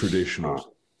in the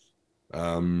traditional,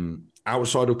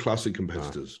 outside of classic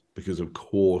competitors, because of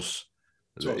course,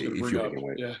 if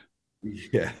you're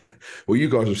yeah. Well, you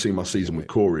guys have seen my season with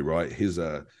Corey, right? His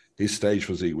stage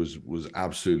physique was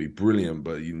absolutely brilliant,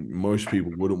 but most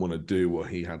people wouldn't want to do what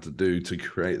he had to do to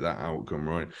create that outcome,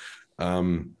 right?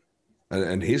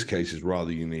 And his case is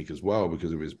rather unique as well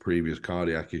because of his previous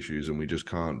cardiac issues, and we just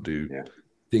can't do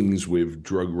things with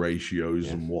drug ratios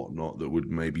and whatnot that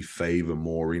would maybe favor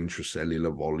more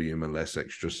intracellular volume and less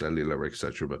extracellular,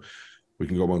 etc. But we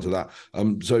can go on to that.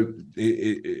 So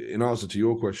in answer to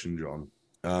your question, John,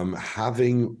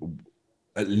 having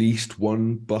at least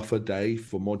one buffer day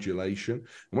for modulation.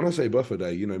 And when I say buffer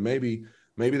day, maybe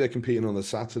they're competing on the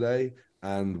Saturday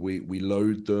and we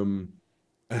load them.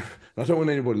 I don't want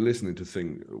anybody listening to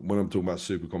think when I'm talking about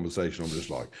super compensation, I'm just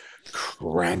like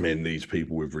cramming these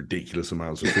people with ridiculous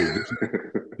amounts of food.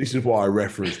 This is why I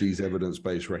reference these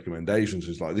evidence-based recommendations.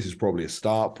 It's like, this is probably a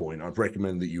start point. I'd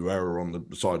recommend that you err on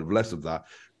the side of less of that.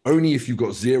 Only if you've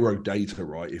got zero data,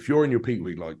 right? If you're in your peak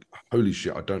week, like, holy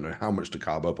shit, I don't know how much to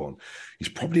carb up on. It's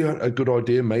probably a good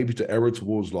idea maybe to err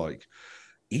towards like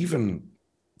even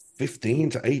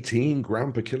 15 to 18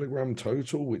 gram per kilogram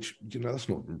total, which, that's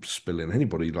not spilling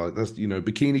anybody. Like that's,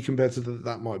 bikini competitor,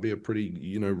 that might be a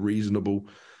pretty, reasonable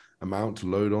amount to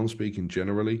load on, speaking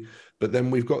generally. But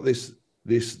then we've got this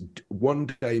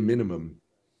 1 day minimum.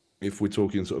 If we're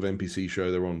talking sort of NPC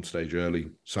show, they're on stage early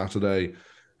Saturday.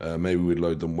 Maybe we'd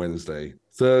load them Wednesday,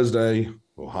 Thursday,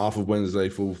 or half of Wednesday,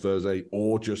 full Thursday,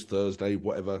 or just Thursday,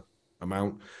 whatever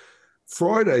amount.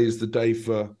 Friday is the day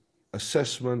for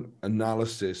assessment,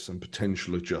 analysis, and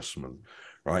potential adjustment,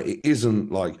 right? It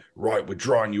isn't like, right, we're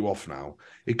drying you off now.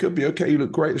 It could be, okay, you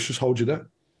look great, let's just hold you there.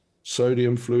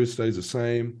 Sodium, fluid stays the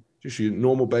same. Just your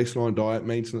normal baseline diet,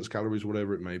 maintenance calories,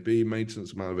 whatever it may be,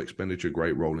 maintenance amount of expenditure,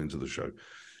 great roll into the show.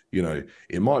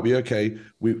 It might be, okay,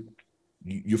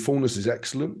 your fullness is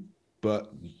excellent,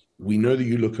 but we know that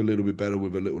you look a little bit better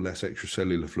with a little less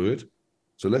extracellular fluid.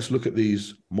 So let's look at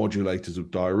these modulators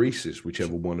of diuresis,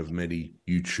 whichever one of many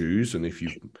you choose. And if you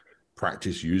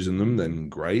practice using them, then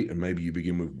great. And maybe you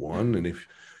begin with one. And if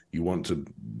your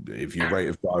rate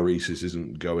of diuresis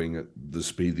isn't going at the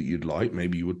speed that you'd like,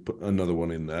 maybe you would put another one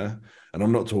in there. And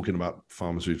I'm not talking about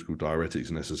pharmaceutical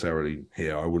diuretics necessarily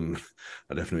here. I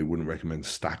definitely wouldn't recommend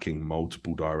stacking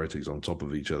multiple diuretics on top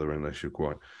of each other unless you're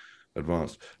quite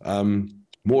advanced.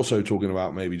 More so talking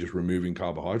about maybe just removing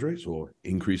carbohydrates or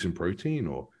increasing protein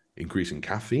or increasing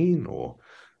caffeine or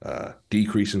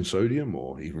decreasing sodium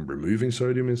or even removing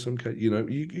sodium in some case.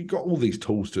 You got all these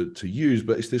tools to use,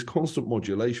 but it's this constant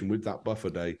modulation with that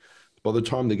buffer day. By the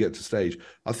time they get to stage,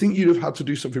 I think you'd have had to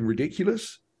do something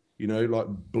ridiculous, like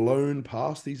blown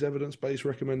past these evidence-based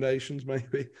recommendations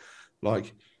maybe.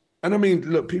 And I mean,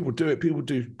 look, people do it. People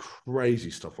do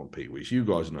crazy stuff on peak weeks. You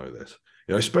guys know this.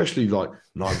 Especially like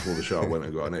night before the show, I went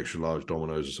and got an extra large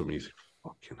Domino's or something. You think,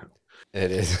 fucking hell. It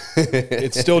is.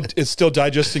 It's still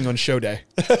digesting on show day,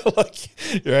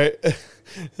 right?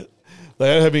 I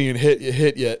haven't even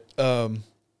hit yet. Well,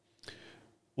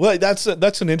 that's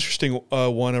an interesting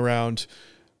one around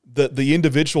the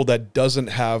individual that doesn't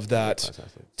have that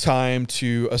time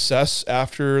to assess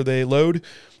after they load,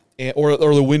 or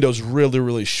the window's really,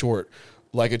 really short,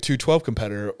 like a 212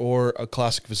 competitor or a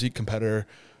classic physique competitor.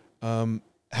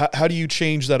 How do you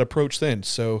change that approach then?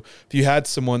 So if you had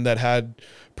someone that had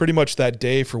pretty much that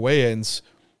day for weigh-ins,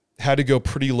 had to go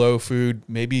pretty low food,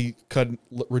 maybe cut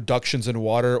reductions in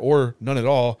water or none at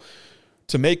all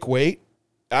to make weight,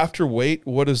 after weight,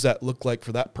 what does that look like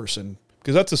for that person?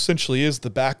 Because that's essentially is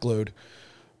the backload,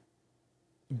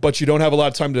 but you don't have a lot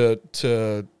of time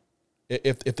to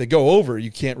if they go over,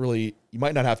 you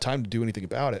might not have time to do anything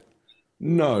about it.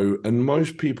 No, and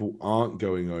most people aren't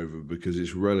going over because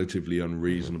it's relatively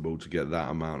unreasonable to get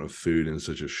that amount of food in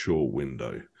such a short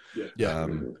window. Yeah.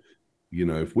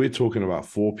 If we're talking about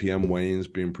 4 p.m. weigh-ins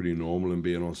being pretty normal and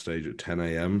being on stage at 10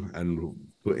 a.m. and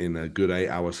put in a good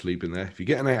 8-hour sleep in there. If you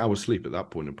get an 8-hour sleep at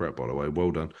that point in prep, by the way, well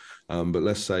done. But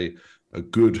let's say a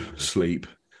good sleep,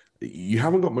 you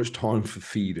haven't got much time for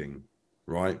feeding,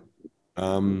 right?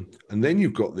 And then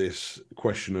you've got this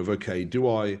question of, okay, do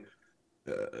I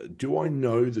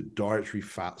know that dietary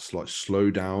fats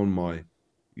slow down my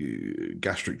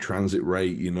gastric transit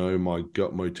rate? My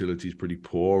gut motility is pretty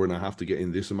poor and I have to get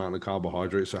in this amount of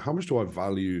carbohydrates. So how much do I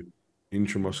value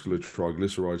intramuscular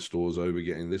triglyceride stores over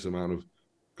getting this amount of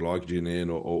glycogen in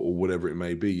or whatever it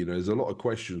may be? There's a lot of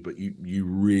questions, but you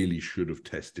really should have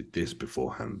tested this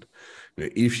beforehand.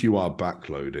 If you are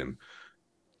backloading,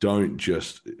 don't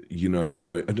just,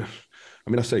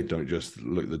 I say don't just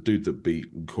look. The dude that beat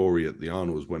Corey at the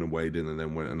Arnold's went and weighed in and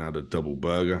then went and had a double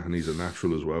burger, and he's a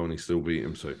natural as well, and he still beat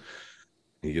him. So,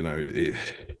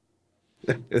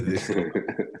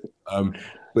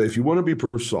 but if you want to be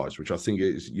precise, which I think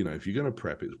is, if you're going to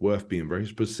prep, it's worth being very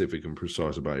specific and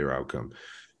precise about your outcome.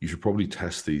 You should probably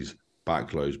test these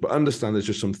backloads, but understand there's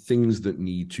just some things that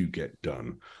need to get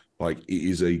done. Like, it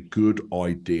is a good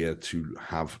idea to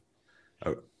have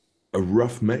a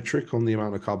rough metric on the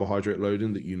amount of carbohydrate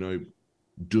loading that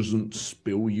doesn't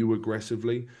spill you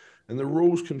aggressively. And the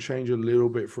rules can change a little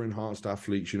bit for enhanced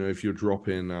athletes. If you're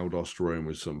dropping aldosterone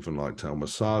with something like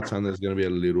telmisartan, there's going to be a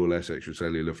little less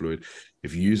extracellular fluid.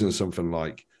 If you're using something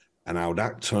like an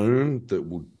aldactone, that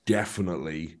will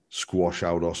definitely squash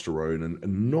aldosterone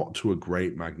and not to a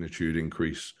great magnitude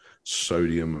increase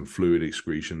sodium and fluid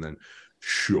excretion, then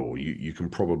sure, you can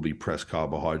probably press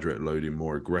carbohydrate loading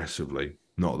more aggressively.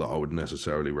 Not that I would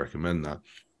necessarily recommend that.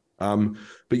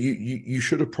 But you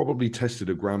should have probably tested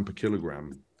a gram per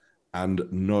kilogram and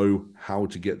know how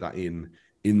to get that in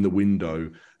the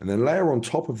window. And then layer on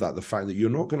top of that the fact that you're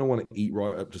not going to want to eat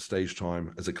right up to stage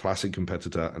time as a classic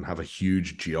competitor and have a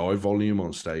huge GI volume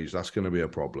on stage. That's going to be a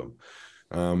problem.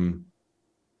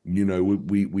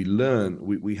 We learned,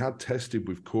 we had tested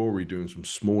with Corey doing some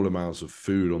small amounts of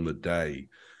food on the day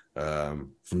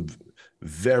from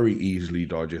very easily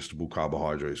digestible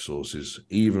carbohydrate sources,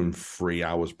 even 3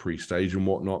 hours pre-stage and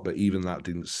whatnot, but even that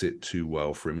didn't sit too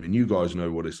well for him. And you guys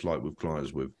know what it's like with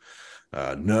clients with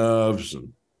nerves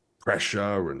and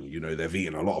pressure, and they've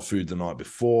eaten a lot of food the night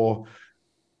before.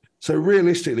 So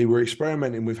realistically, we're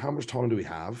experimenting with how much time do we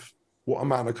have, what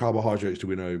amount of carbohydrates do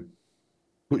we know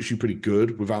puts you pretty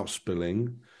good without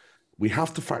spilling. We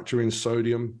have to factor in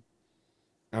sodium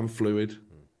and fluid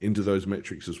into those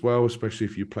metrics as well, especially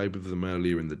if you played with them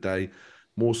earlier in the day.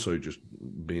 More so just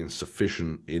being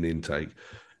sufficient in intake.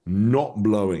 Not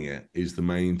blowing it is the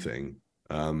main thing,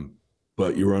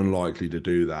 but you're unlikely to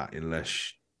do that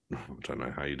unless, I don't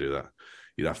know how you do that.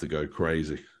 You'd have to go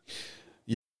crazy.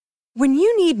 When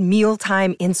you need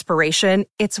mealtime inspiration,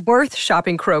 it's worth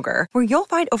shopping Kroger, where you'll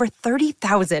find over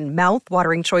 30,000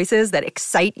 mouth-watering choices that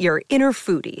excite your inner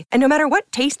foodie. And no matter what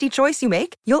tasty choice you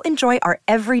make, you'll enjoy our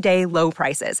everyday low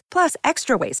prices, plus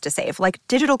extra ways to save, like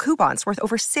digital coupons worth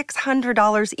over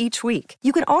 $600 each week.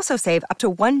 You can also save up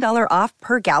to $1 off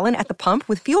per gallon at the pump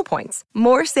with fuel points.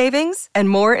 More savings and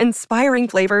more inspiring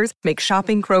flavors make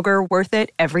shopping Kroger worth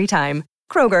it every time.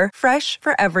 Kroger, fresh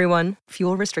for everyone.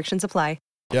 Fuel restrictions apply.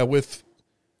 Yeah, with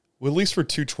at least for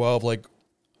 212, like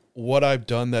what I've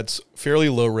done that's fairly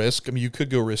low risk, I mean, you could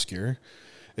go riskier,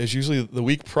 is usually the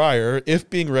week prior, if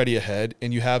being ready ahead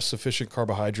and you have sufficient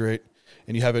carbohydrate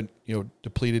and you haven't,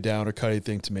 depleted down or cut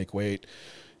anything to make weight,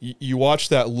 you watch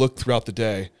that look throughout the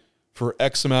day for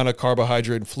X amount of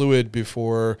carbohydrate and fluid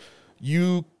before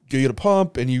you get a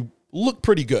pump and you look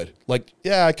pretty good. Like,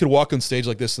 yeah, I could walk on stage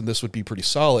like this and this would be pretty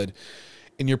solid.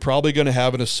 And you're probably going to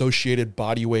have an associated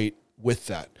body weight with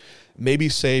that. Maybe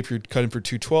say if you're cutting for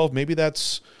 212, maybe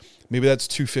that's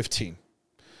 215,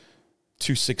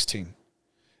 216.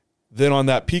 Then on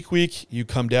that peak week, you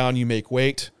come down, you make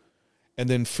weight, and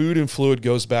then food and fluid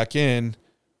goes back in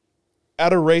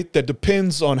at a rate that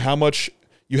depends on how much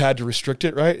you had to restrict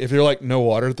it, right? If you're like no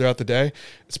water throughout the day,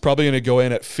 it's probably going to go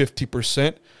in at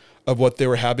 50% of what they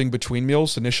were having between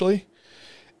meals initially.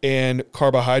 And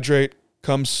carbohydrate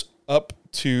comes up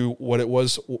to what it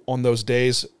was on those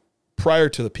days prior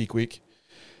to the peak week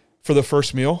for the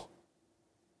first meal,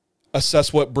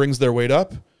 assess what brings their weight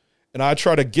up. And I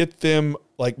try to get them,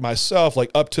 like myself,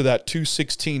 like up to that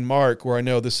 216 mark where I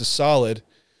know this is solid,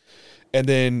 and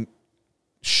then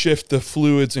shift the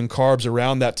fluids and carbs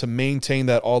around that to maintain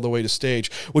that all the way to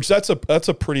stage, which that's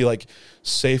a pretty like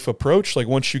safe approach. Like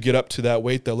once you get up to that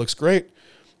weight that looks great,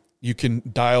 you can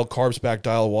dial carbs back,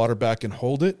 dial water back, and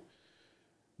hold it.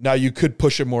 Now you could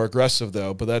push it more aggressive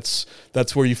though, but that's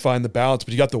where you find the balance.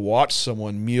 But you got to watch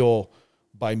someone meal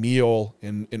by meal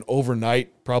and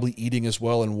overnight probably eating as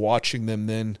well and watching them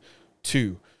then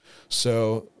too.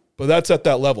 So, but that's at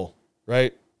that level,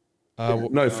 right?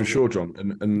 No, for sure,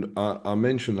 John. And I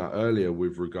mentioned that earlier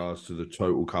with regards to the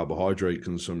total carbohydrate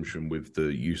consumption with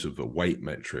the use of a weight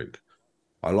metric.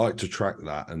 I like to track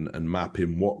that and map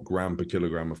in what gram per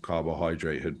kilogram of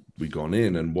carbohydrate had we gone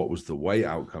in and what was the weight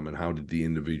outcome and how did the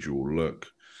individual look.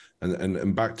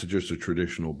 And back to just a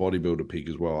traditional bodybuilder peak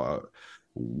as well,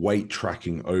 weight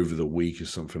tracking over the week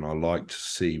is something I like to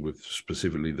see, with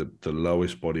specifically the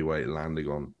lowest body weight landing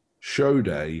on show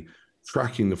day,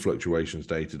 tracking the fluctuations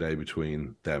day to day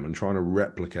between them and trying to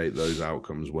replicate those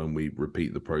outcomes when we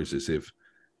repeat the process if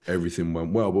everything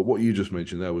went well. But what you just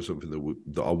mentioned there was something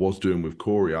that I was doing with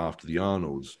Corey after the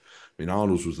Arnold's. I mean,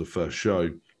 Arnold's was the first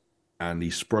show, and he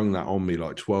sprung that on me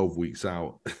like 12 weeks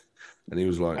out. And he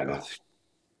was like,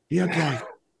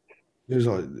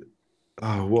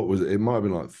 what was it? It might have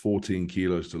been like 14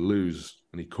 kilos to lose.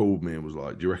 And he called me and was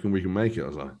like, do you reckon we can make it? I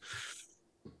was like,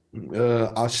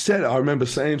 I remember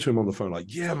saying to him on the phone, like,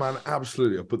 yeah, man,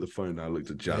 absolutely. I put the phone down, looked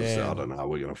at Jazz, said, I don't know how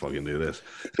we're going to fucking do this.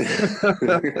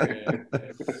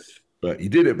 But he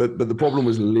did it. But the problem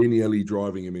was linearly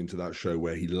driving him into that show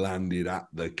where he landed at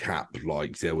the cap.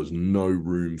 Like there was no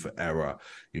room for error.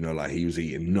 Like he was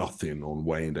eating nothing on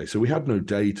weighing day. So we had no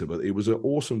data, but it was an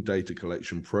awesome data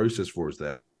collection process for us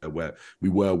there, where we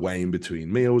were weighing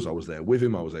between meals. I was there with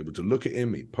him. I was able to look at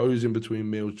him. He'd pose in between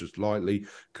meals just lightly,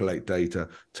 collect data,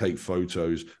 take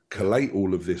photos, collate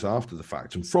all of this after the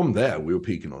fact. And from there, we were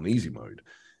peaking on easy mode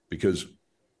because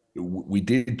we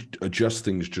did adjust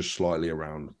things just slightly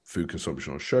around food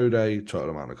consumption on show day,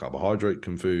 total amount of carbohydrate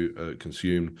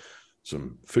consumed,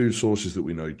 some food sources that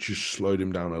we know just slowed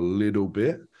him down a little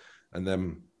bit. And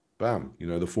then, bam,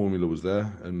 the formula was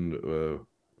there, and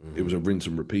it was a rinse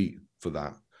and repeat for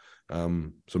that.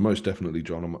 So most definitely,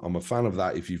 John, I'm a fan of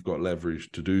that if you've got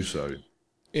leverage to do so.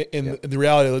 In the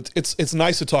reality, it's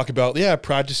nice to talk about,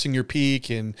 practicing your peak,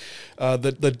 and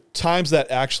the times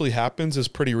that actually happens is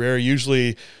pretty rare.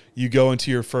 Usually you go into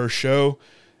your first show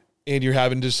and you're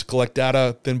having to just collect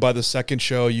data. Then by the second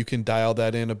show, you can dial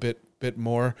that in a bit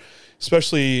more,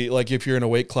 especially like if you're in a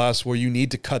weight class where you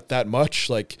need to cut that much,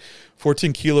 like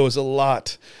 14 kilo is a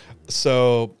lot.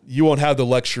 So you won't have the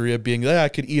luxury of being, I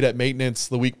could eat at maintenance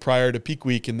the week prior to peak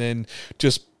week and then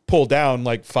just pull down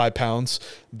like 5 pounds.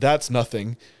 That's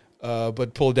nothing.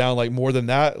 But pull down like more than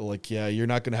that, you're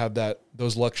not going to have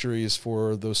those luxuries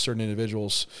for those certain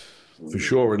individuals. For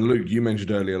sure. And Luke, you mentioned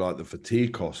earlier, like the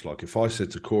fatigue cost. Like if I said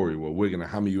to Corey, well, we're going to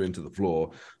hammer you into the floor,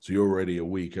 so you're already a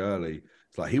week early.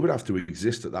 It's like he would have to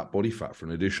exist at that body fat for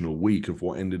an additional week of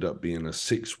what ended up being a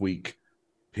 6-week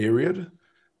period.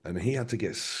 and he had to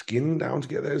get skin down to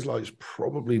get there. It's like, it's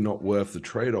probably not worth the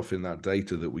trade-off in that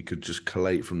data that we could just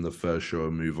collate from the first show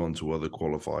and move on to other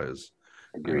qualifiers.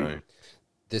 Agreed. You know,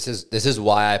 This is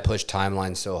why I push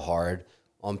timelines so hard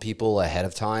on people ahead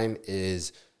of time.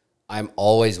 Is I'm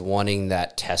always wanting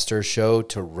that tester show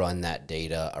to run that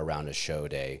data around a show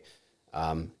day.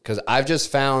 Because I've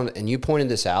just found, and you pointed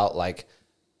this out, like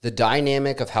the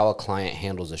dynamic of how a client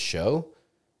handles a show.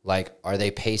 Like, are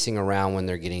they pacing around when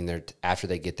they're getting their, after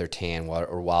they get their tan,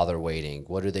 or while they're waiting?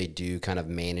 What do they do kind of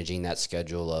managing that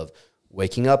schedule of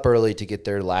waking up early to get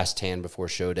their last tan before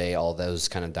show day, all those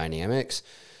kind of dynamics?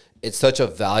 It's such a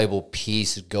valuable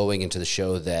piece going into the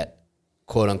show that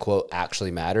quote unquote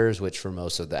actually matters, which for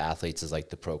most of the athletes is like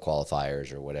the pro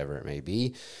qualifiers or whatever it may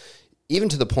be. Even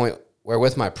to the point where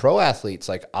with my pro athletes,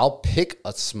 like I'll pick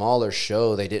a smaller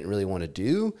show they didn't really want to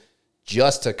do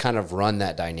just to kind of run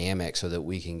that dynamic so that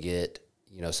we can get,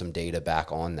 you know, some data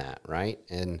back on that, right?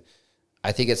 And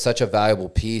I think it's such a valuable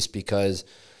piece because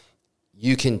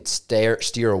you can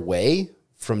steer away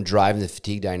from driving the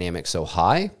fatigue dynamic so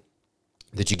high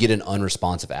that you get an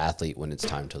unresponsive athlete when it's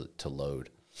time to load.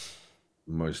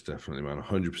 Most definitely, man.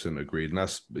 100% agreed. And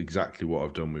that's exactly what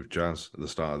I've done with Jazz at the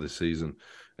start of this season.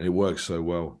 And it works so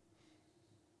well.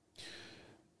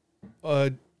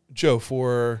 Joe,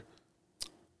 for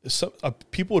some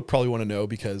people would probably want to know,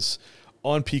 because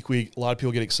on peak week, a lot of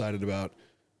people get excited about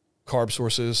carb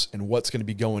sources and what's going to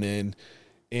be going in.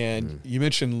 And you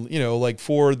mentioned, you know, like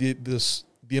for the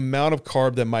amount of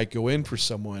carb that might go in for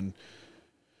someone,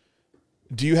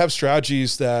 do you have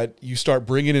strategies that you start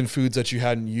bringing in foods that you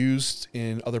hadn't used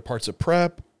in other parts of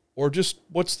prep, or just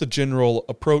what's the general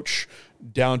approach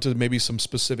down to maybe some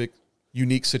specific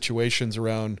unique situations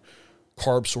around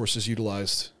carb sources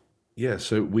utilized? Yeah,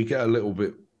 so we get a little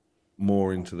bit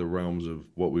more into the realms of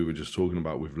what we were just talking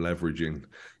about with leveraging.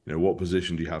 You know, what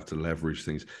position do you have to leverage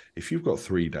things? If you've got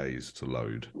 3 days to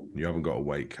load, and you haven't got a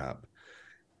weight cap,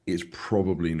 it's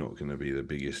probably not going to be the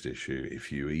biggest issue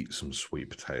if you eat some sweet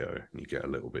potato and you get a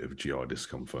little bit of GI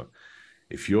discomfort.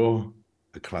 If you're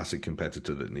a classic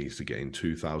competitor that needs to get in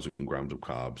 2,000 grams of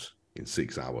carbs in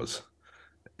 6 hours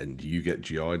and you get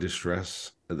GI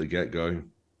distress at the get-go,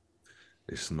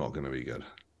 it's not going to be good.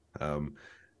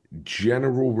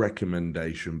 General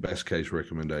recommendation, best case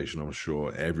recommendation, I'm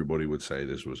sure everybody would say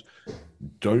this was,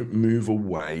 don't move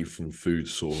away from food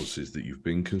sources that you've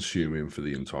been consuming for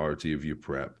the entirety of your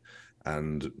prep,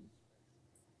 and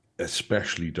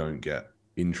especially don't get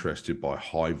interested by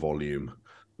high volume,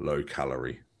 low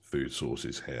calorie food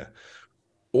sources here.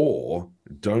 Or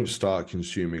don't start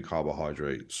consuming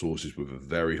carbohydrate sources with a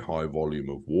very high volume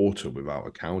of water without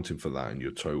accounting for that in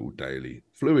your total daily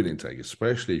fluid intake,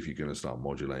 especially if you're going to start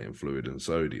modulating fluid and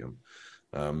sodium.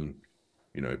 You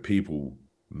know, people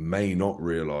may not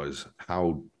realize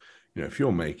how, you know, if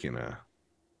you're making a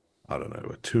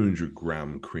 200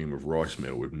 gram cream of rice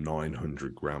meal with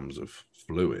 900 grams of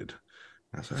fluid,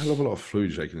 that's a hell of a lot of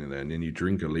fluid shaking in there. And then you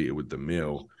drink a liter with the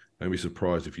meal. Don't be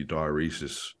surprised if your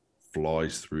diuresis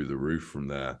flies through the roof from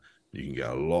there. You can get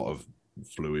a lot of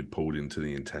fluid pulled into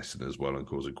the intestine as well and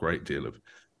cause a great deal of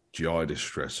GI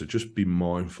distress. So just be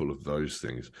mindful of those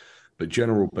things. But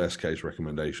general best case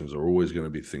recommendations are always going to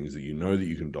be things that you know that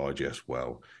you can digest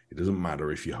well. It doesn't matter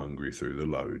if you're hungry through the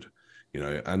load, you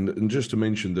know. And just to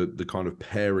mention that the kind of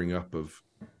pairing up of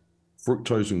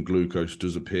fructose and glucose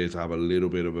does appear to have a little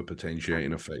bit of a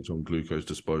potentiating effect on glucose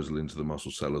disposal into the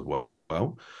muscle cell as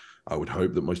well. I would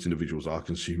hope that most individuals are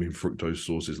consuming fructose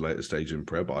sources later stage in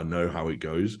prep, but I know how it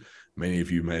goes. Many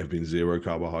of you may have been zero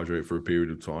carbohydrate for a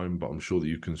period of time, but I'm sure that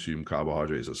you've consumed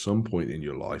carbohydrates at some point in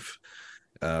your life.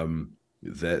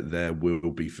 There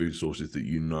will be food sources that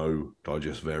you know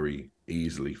digest very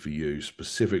easily for you,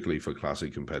 specifically for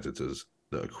classic competitors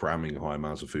that are cramming high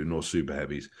amounts of food, nor super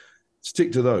heavies.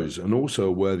 Stick to those. And also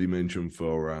a worthy mention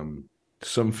for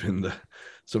something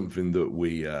that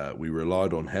we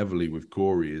relied on heavily with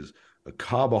Corey is a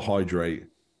carbohydrate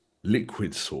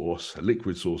liquid source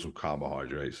of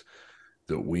carbohydrates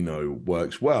that we know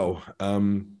works well.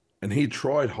 And he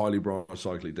tried highly bronzed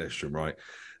cyclic dextrin, right?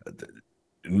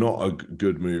 Not a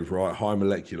good move, right? High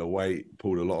molecular weight,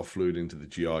 pulled a lot of fluid into the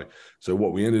GI. So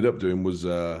what we ended up doing was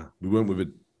we went with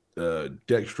a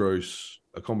dextrose,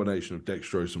 a combination of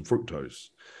dextrose and fructose.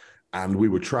 And we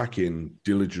were tracking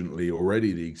diligently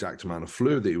already the exact amount of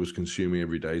fluid that he was consuming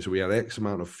every day. So we had X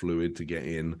amount of fluid to get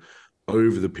in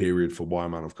over the period for Y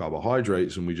amount of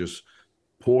carbohydrates. And we just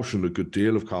portioned a good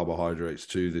deal of carbohydrates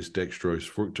to this dextrose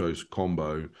fructose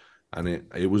combo. And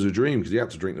it was a dream because he had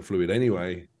to drink the fluid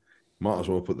anyway. Might as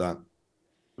well put that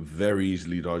very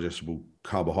easily digestible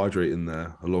carbohydrate in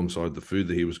there alongside the food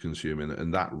that he was consuming.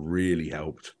 And that really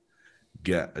helped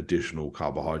get additional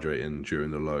carbohydrate in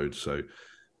during the load. So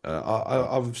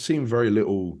I've seen very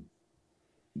little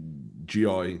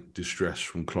GI distress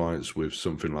from clients with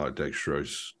something like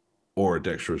dextrose or a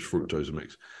dextrose fructose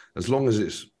mix, as long as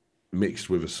it's mixed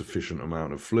with a sufficient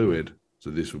amount of fluid. So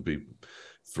this would be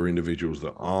for individuals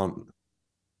that aren't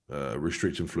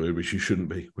restricting fluid, which you shouldn't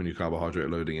be when you're carbohydrate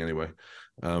loading anyway.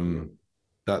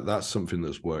 That's something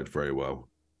that's worked very well.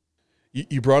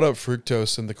 You brought up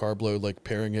fructose and the carb load, like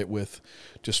pairing it with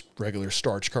just regular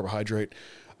starch carbohydrate.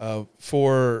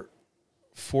 For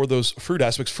those fruit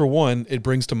aspects, for one, it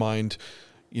brings to mind,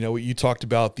 you talked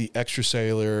about the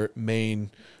extracellular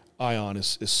main ion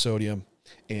is sodium,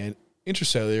 and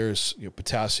intracellular is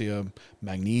potassium,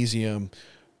 magnesium.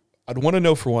 I'd want to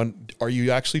know, for one, are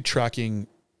you actually tracking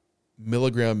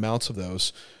milligram amounts of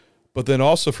those? But then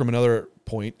also from another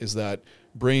point is that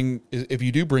if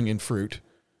you do bring in fruit,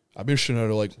 I'm interested to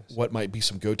know like what might be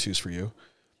some go-tos for you.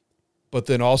 But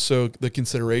then also the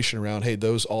consideration around, hey,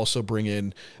 those also bring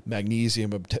in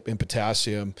magnesium and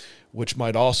potassium, which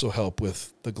might also help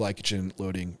with the glycogen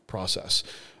loading process.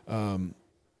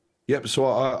 Yep. So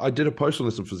I did a post on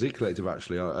this on Physique Collective,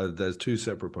 actually. There's two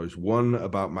separate posts. One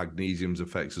about magnesium's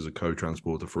effects as a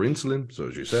co-transporter for insulin. So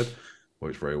as you said,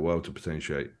 works very well to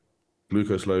potentiate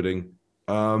glucose loading.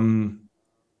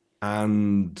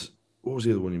 And what was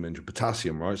the other one you mentioned?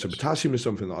 Potassium, right? So potassium is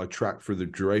something that I track for the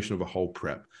duration of a whole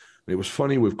prep. And it was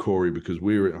funny with Corey because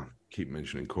I keep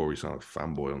mentioning Corey, sound like a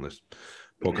fanboy on this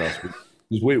podcast. Because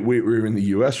we were in the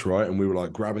US, right? And we were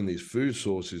like grabbing these food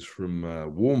sources from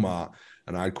Walmart,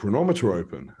 and I had Chronometer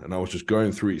open, and I was just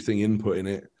going through each thing, inputting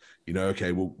it.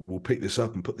 Okay, we'll pick this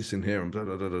up and put this in here, and da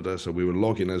da da da da. So we were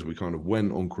logging as we kind of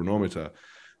went on Chronometer.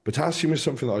 Potassium is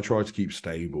something that I try to keep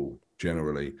stable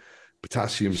generally.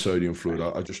 Potassium, sodium fluid,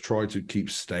 I just try to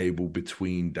keep stable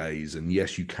between days. And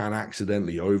yes, you can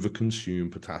accidentally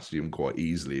overconsume potassium quite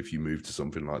easily if you move to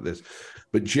something like this.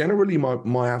 But generally,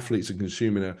 my athletes are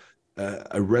consuming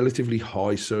a relatively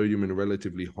high sodium and a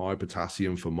relatively high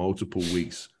potassium for multiple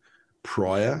weeks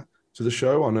prior to the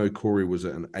show. I know Corey was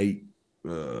at an 8, I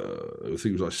think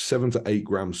it was like 7 to 8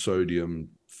 grams sodium,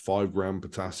 5 gram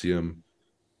potassium,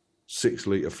 6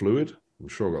 liter fluid. I'm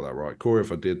sure I got that right. Corey,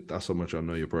 if I did, that's how much I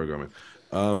know you're programming.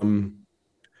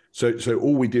 So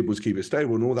all we did was keep it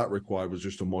stable, and all that required was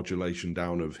just a modulation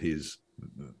down of his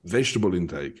vegetable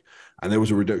intake. And there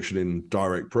was a reduction in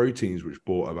direct proteins, which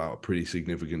brought about a pretty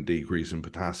significant decrease in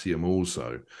potassium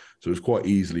also. So it was quite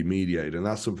easily mediated. And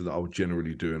that's something that I would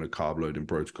generally do in a carb loading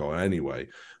protocol anyway.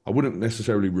 I wouldn't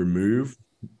necessarily remove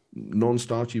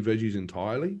non-starchy veggies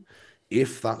entirely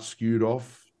if that skewed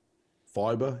off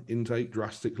fiber intake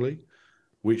drastically,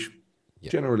 which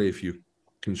generally, if you're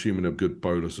consuming a good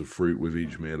bolus of fruit with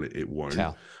each meal, it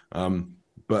won't.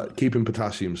 But keeping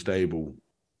potassium stable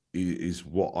is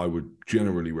what I would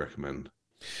generally recommend.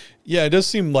 Yeah, it does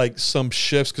seem like some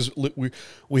shifts, because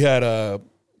we had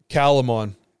Callum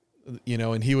on,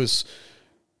 and he was,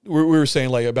 we were saying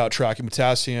like about tracking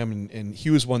potassium, and he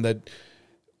was one that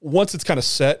once it's kind of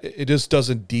set, it just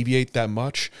doesn't deviate that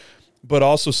much. But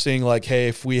also seeing like, hey,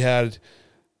 if we had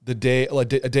a day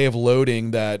of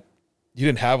loading that you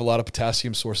didn't have a lot of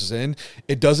potassium sources in,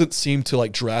 it doesn't seem to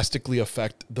like drastically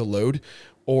affect the load,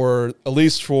 or at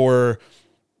least for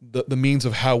the means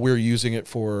of how we're using it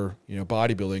for,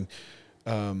 bodybuilding.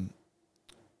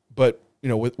 But,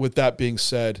 with that being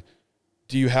said,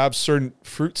 do you have certain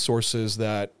fruit sources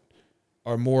that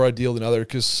are more ideal than other?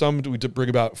 Because some we bring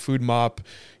about food mop,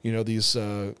 these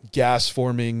gas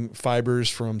forming fibers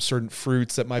from certain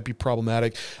fruits that might be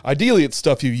problematic. Ideally, it's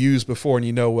stuff you've used before and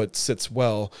you know what sits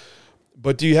well.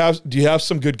 But do you have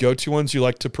some good go-to ones you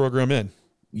like to program in?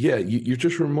 Yeah, you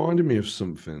just reminded me of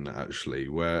something actually,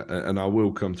 and I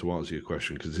will come to answer your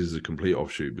question because this is a complete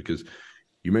offshoot, because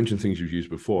you mentioned things you've used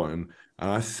before, and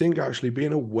I think actually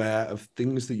being aware of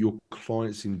things that your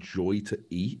clients enjoy to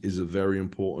eat is a very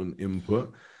important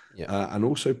input. And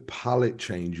also palate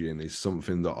changing is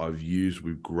something that I've used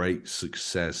with great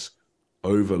success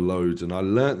over loads. And I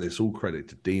learned this, all credit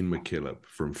to Dean McKillop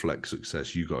from Flex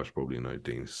Success. You guys probably know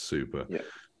Dean, super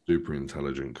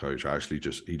intelligent coach. He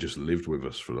just lived with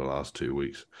us for the last 2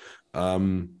 weeks.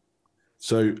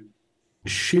 So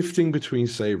shifting between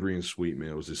savory and sweet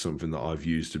meals is something that I've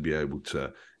used to be able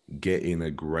to get in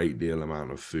a great deal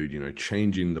amount of food,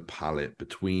 changing the palate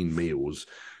between meals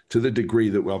to the degree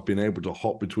that I've been able to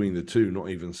hop between the two, not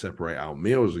even separate out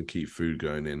meals and keep food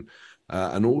going in.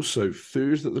 And also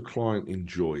foods that the client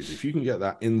enjoys. If you can get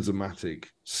that enzymatic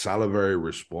salivary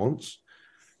response,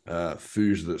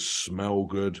 foods that smell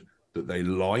good, that they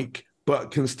like,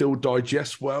 but can still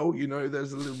digest well,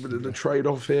 there's a little bit of a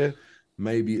trade-off here.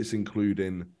 Maybe it's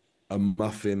including a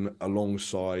muffin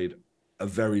alongside a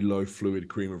very low fluid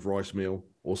cream of rice meal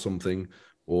or something,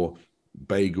 or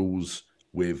bagels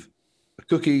with a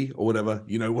cookie or whatever,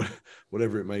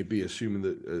 whatever it may be, assuming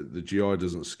that the GI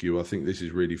doesn't skew. I think this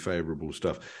is really favorable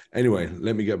stuff. Anyway,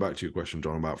 let me get back to your question,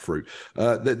 John, about fruit.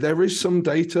 There is some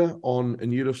data on,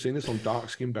 and you'd have seen this, on dark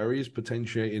skin berries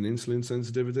potentiating insulin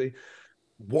sensitivity.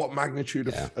 What magnitude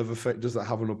of effect does that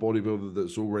have on a bodybuilder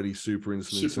that's already super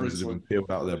insulin sensitive and peeled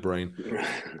out of their brain?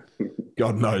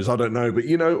 God knows, I don't know.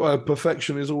 But,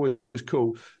 perfection is always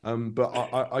cool. But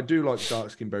I do like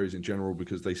dark skin berries in general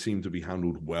because they seem to be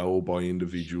handled well by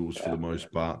individuals for the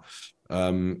most part.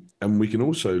 And we can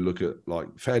also look at like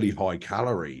fairly high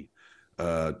calorie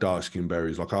dark skin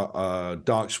berries, like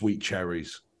dark sweet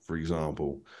cherries, for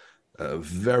example.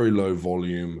 Very low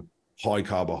volume, high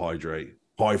carbohydrate,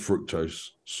 high fructose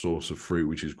source of fruit,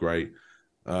 which is great.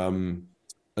 And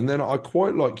then I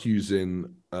quite like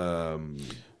using,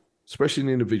 especially in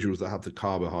individuals that have the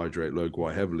carbohydrate load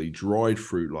quite heavily, dried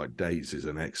fruit like dates is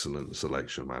an excellent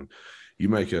selection, man. You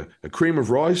make a cream of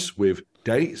rice with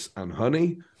dates and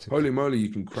honey. Holy moly, you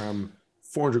can cram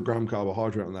 400-gram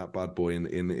carbohydrate on that bad boy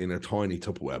in a tiny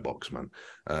Tupperware box, man.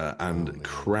 And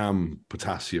cram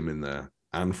potassium in there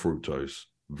and fructose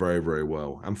very, very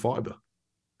well, and fiber.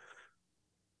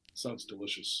 Sounds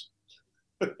delicious.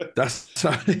 That's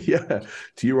yeah.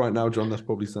 To you right now, John, that's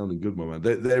probably sounding good, my man.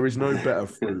 There is no better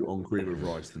fruit on cream of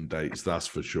rice than dates, that's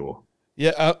for sure.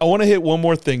 Yeah, I want to hit one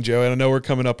more thing, Joe, and I know we're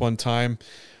coming up on time,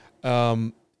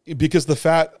 because the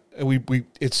fat we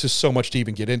it's just so much to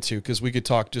even get into, because we could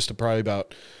talk just probably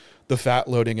about the fat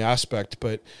loading aspect.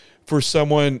 But for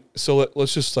someone, so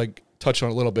let's just like touch on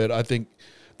it a little bit. I think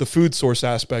the food source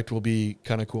aspect will be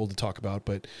kind of cool to talk about,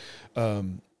 but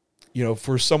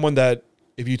for someone that,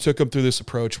 if you took them through this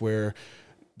approach where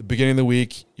the beginning of the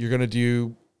week, you're going to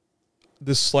do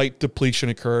this slight depletion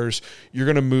occurs,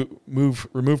 you're going to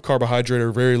remove carbohydrate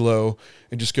or very low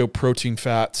and just go protein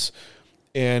fats.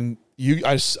 And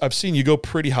I've seen you go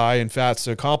pretty high in fats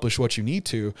to accomplish what you need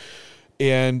to.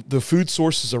 And the food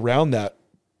sources around that,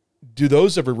 do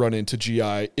those ever run into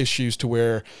GI issues to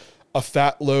where a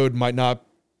fat load might not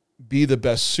be the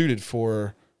best suited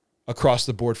for across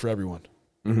the board for everyone?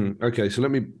 Mm-hmm. Okay, so let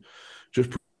me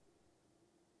just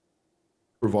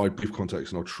provide brief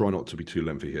context, and I'll try not to be too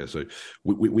lengthy here. So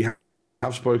we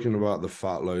have spoken about the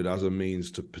fat load as a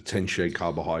means to potentiate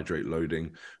carbohydrate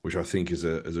loading, which I think is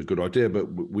a good idea. But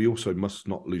we also must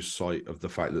not lose sight of the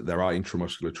fact that there are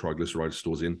intramuscular triglyceride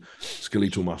stores in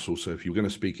skeletal muscle. So if you're going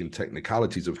to speak in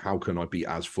technicalities of how can I be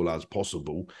as full as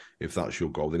possible, if that's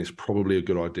your goal, then it's probably a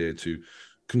good idea to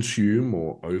consume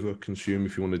or over-consume,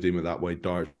 if you want to deem it that way,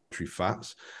 dietary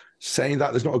fats. Saying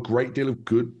that, there's not a great deal of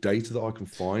good data that I can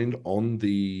find on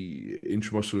the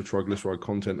intramuscular triglyceride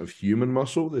content of human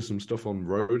muscle. There's some stuff on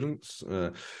rodents.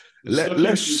 The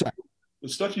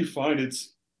stuff you find,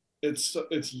 it's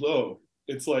low.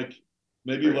 It's like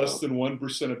maybe less than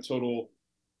 1% of total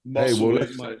muscle weight,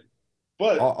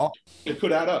 but it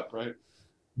could add up, right?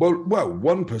 Well,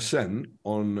 1%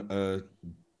 on a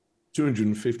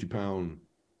 250-pound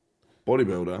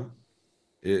bodybuilder.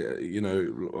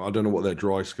 I don't know what their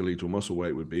dry skeletal muscle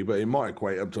weight would be, but it might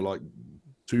equate up to like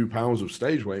 2 pounds of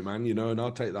stage weight, man, and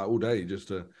I'll take that all day just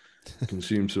to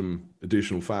consume some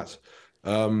additional fats.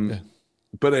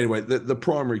 But anyway, the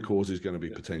primary cause is going to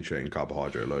be potentiating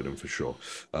carbohydrate loading for sure.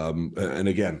 And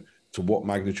again, to what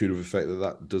magnitude of effect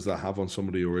does that have on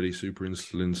somebody already super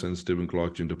insulin sensitive and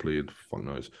glycogen depleted? Fuck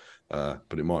knows.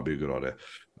 But it might be a good idea.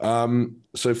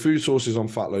 So food sources on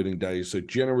fat loading days. So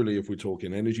generally, if we're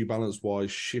talking energy balance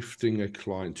wise, shifting a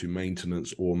client to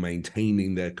maintenance or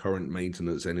maintaining their current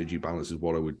maintenance energy balance is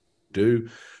what I would do.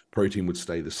 Protein would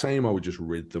stay the same. I would just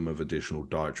rid them of additional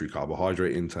dietary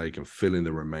carbohydrate intake and fill in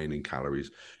the remaining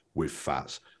calories with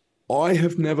fats. I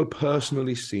have never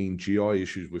personally seen GI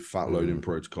issues with fat loading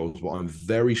protocols, but I'm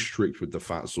very strict with the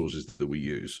fat sources that we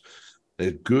use.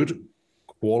 There's good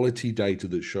quality data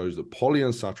that shows that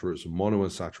polyunsaturates and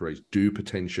monounsaturates do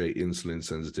potentiate insulin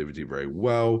sensitivity very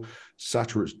well.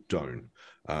 Saturates don't.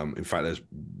 In fact, there's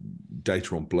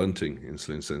data on blunting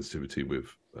insulin sensitivity with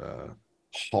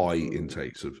high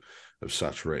intakes of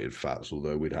saturated fats,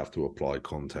 although we'd have to apply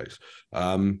context.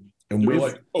 And we're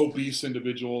like obese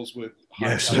individuals with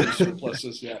high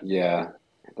surpluses. Yeah.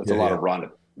 That's a lot of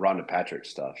Rhonda Patrick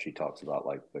stuff. She talks about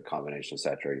like the combination of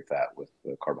saturated fat with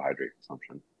the carbohydrate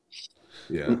consumption.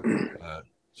 Yeah.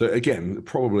 So again,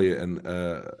 probably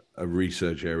a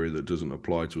research area that doesn't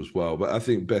apply to us well. But I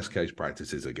think best case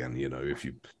practice is, again, if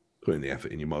you put in the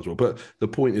effort in, you might as well. But the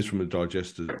point is, from a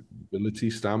digestibility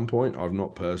standpoint, I've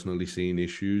not personally seen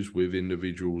issues with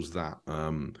individuals that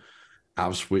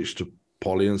have switched to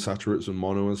polyunsaturates and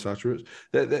monounsaturates.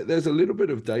 There's a little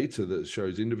bit of data that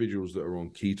shows individuals that are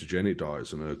on ketogenic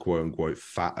diets and are quote unquote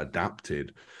fat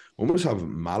adapted almost have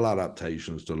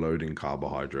maladaptations to loading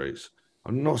carbohydrates.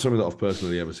 I'm not something that I've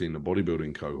personally ever seen in a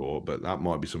bodybuilding cohort, but that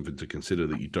might be something to consider,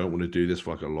 that you don't want to do this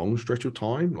for like a long stretch of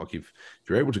time. Like if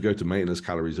you're able to go to maintenance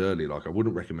calories early, like I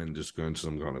wouldn't recommend just going to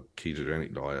some kind of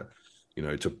ketogenic diet, you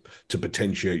know, to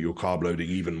potentiate your carb loading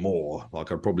even more.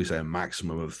 Like I'd probably say a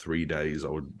maximum of 3 days I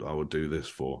would do this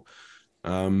for.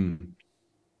 But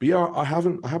yeah, I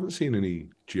haven't seen any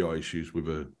GI issues with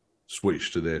a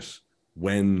switch to this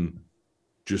when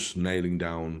just nailing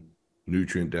down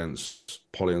nutrient dense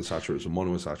polyunsaturates and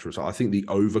monounsaturates. I think the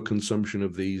overconsumption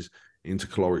of these into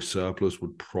caloric surplus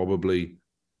would probably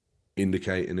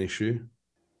indicate an issue.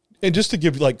 And just to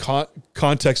give like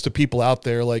context to people out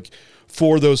there, like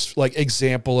for those like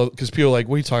example of, because people are like,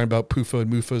 what are you talking about, PUFA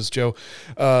and MUFAs, Joe?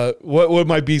 What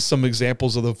might be some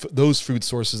examples of those food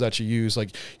sources that you use? Like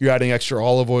you're adding extra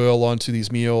olive oil onto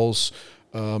these meals,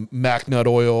 mac nut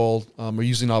oil, or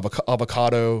using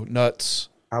avocado nuts.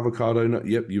 Avocado nut,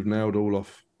 yep, you've nailed all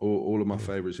of my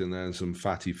favorites in there, and some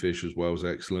fatty fish as well is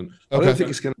excellent. Okay. I don't think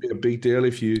it's going to be a big deal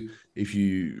if you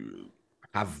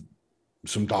have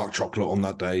some dark chocolate on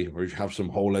that day, or if you have some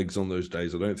whole eggs on those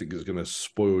days. I don't think it's going to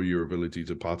spoil your ability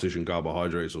to partition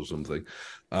carbohydrates or something.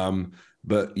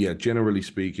 But yeah, generally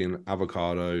speaking,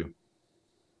 avocado,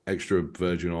 extra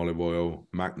virgin olive oil,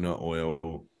 mac nut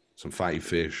oil, some fatty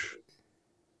fish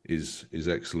is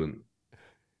excellent.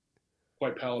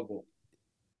 Quite palatable.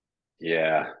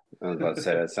 Yeah, I was about to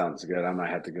say that sounds good. I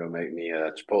might have to go make me a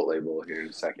Chipotle bowl here in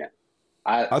a second.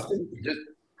 I think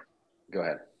go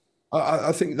ahead.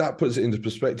 I think that puts it into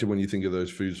perspective when you think of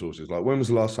those food sources. Like, when was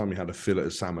the last time you had a fillet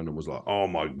of salmon and was like, oh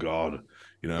my God,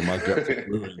 you know, my gut's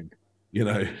ruined, you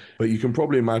know? But you can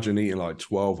probably imagine eating like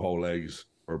 12 whole eggs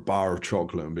or a bar of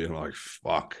chocolate and being like,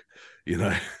 fuck, you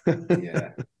know?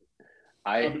 Yeah.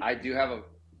 I do have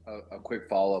a quick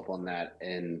follow-up on that,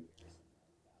 and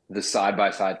the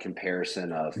side-by-side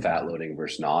comparison of fat loading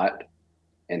versus not,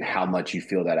 and how much you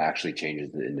feel that actually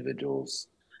changes the individual's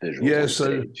visuals. Yeah,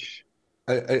 so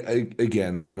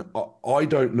again, I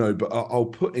don't know, but I'll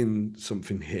put in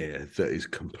something here that is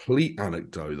complete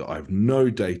anecdote that I have no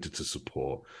data to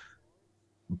support.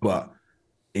 But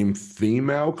in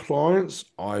female clients,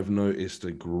 I've noticed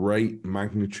a great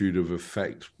magnitude of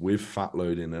effect with fat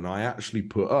loading, and I actually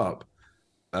put up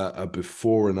a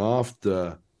before and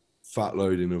after fat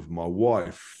loading of my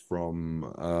wife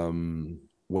from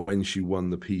when she won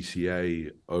the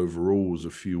PCA overalls a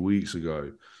few weeks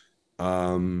ago.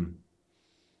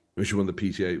 When she won the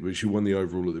PCA, when she won the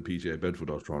overall at the PCA Bedford,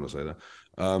 I was trying to say that.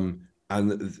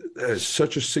 And there's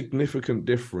such a significant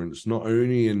difference, not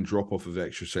only in drop off of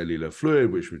extracellular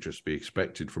fluid, which would just be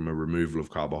expected from a removal of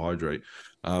carbohydrate,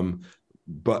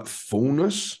 but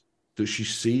fullness that she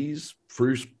sees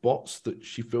through spots that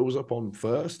she fills up on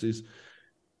first is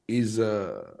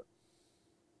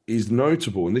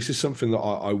notable. And this is something that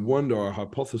I wonder, I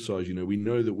hypothesize, you know, we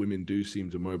know that women do seem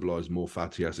to mobilize more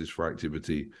fatty acids for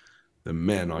activity than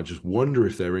men. I just wonder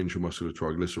if their intramuscular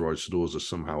triglyceride stores are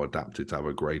somehow adapted to have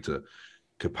a greater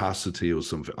capacity or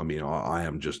something. I mean, I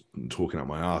am just talking out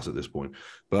my ass at this point,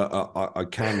 but I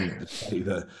can say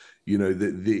that, you know,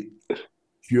 the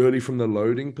purely from the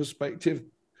loading perspective,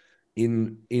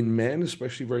 in men,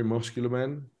 especially very muscular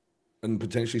men, and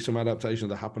potentially some adaptations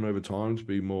that happen over time to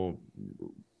be more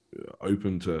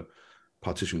open to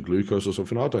partition glucose or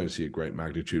something, I don't see a great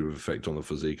magnitude of effect on the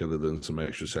physique other than some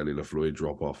extracellular fluid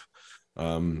drop off.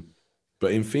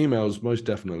 But in females, most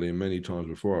definitely, and many times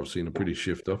before, I've seen a pretty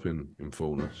shift up in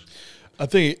fullness. I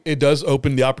think it does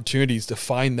open the opportunities to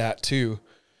find that too,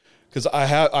 because I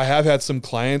have had some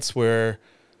clients where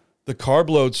the carb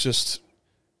loads just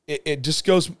it just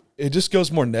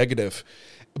goes more negative,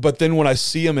 but then when I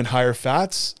see them in higher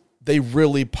fats, they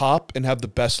really pop and have the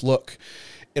best look.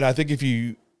 And I think if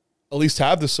you at least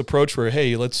have this approach where,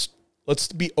 hey, let's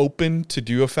be open to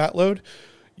do a fat load,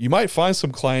 you might find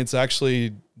some clients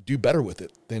actually do better with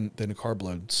it than a carb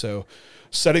load. So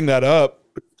setting that up.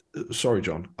 Sorry,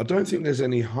 John. I don't think there's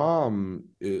any harm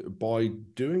by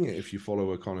doing it if you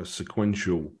follow a kind of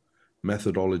sequential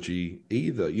methodology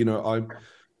either. You know,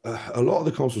 a lot of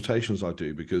the consultations I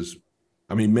do, because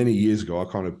I mean, many years ago, I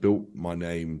kind of built my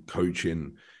name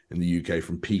coaching in the UK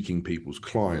from peaking people's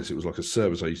clients. It was like a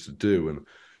service I used to do, and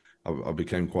I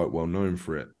became quite well known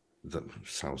for it. That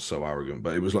sounds so arrogant,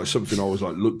 but it was like something I was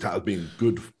like looked at as being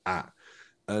good at.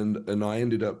 And I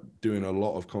ended up doing a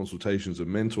lot of consultations and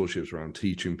mentorships around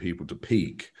teaching people to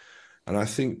peak. And I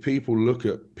think people look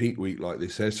at peak week like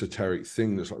this esoteric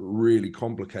thing that's like really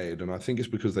complicated. And I think it's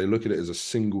because they look at it as a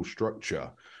single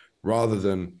structure rather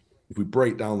than if we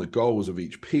break down the goals of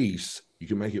each piece, you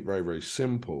can make it very, very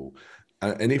simple.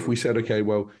 And if we said, okay,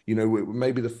 well,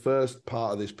 maybe the first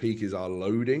part of this peak is our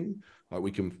loading, like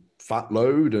we can fat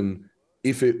load, and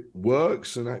if it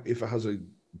works and if it has a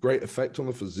great effect on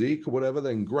the physique or whatever,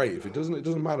 then great. If it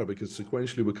doesn't matter, because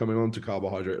sequentially we're coming on to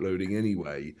carbohydrate loading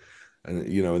anyway. And,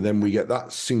 and then we get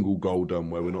that single goal done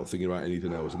where we're not thinking about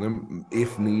anything else. And then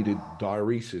if needed,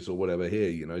 diuresis or whatever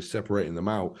here, separating them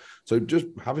out. So just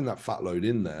having that fat load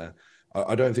in there,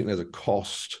 I don't think there's a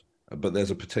cost, but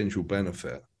there's a potential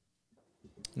benefit.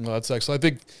 No, that's excellent.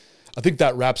 I think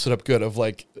that wraps it up good, of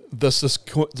like the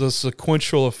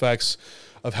sequential effects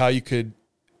of how you could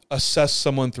assess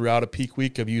someone throughout a peak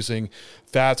week of using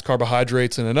fats,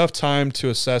 carbohydrates, and enough time to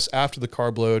assess after the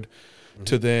carb load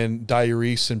to then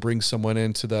diurese and bring someone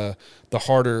into the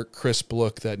harder, crisp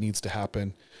look that needs to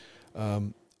happen. I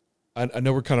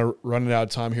know we're kind of running out of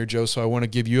time here, Joe, so I want to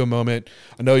give you a moment.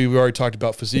 I know you've already talked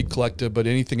about Physique Collective, but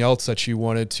anything else that you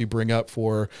wanted to bring up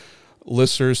for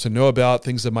listeners to know about,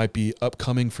 things that might be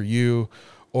upcoming for you,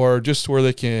 or just where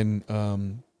they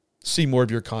can see more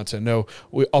of your content? No,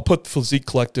 I'll put the Physique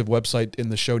Collective website in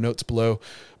the show notes below,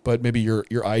 but maybe your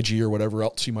IG or whatever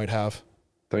else you might have.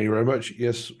 Thank you very much.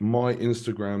 Yes, my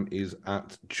Instagram is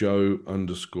at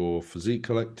Joe_Physique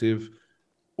Collective.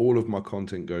 All of my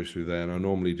content goes through there, and I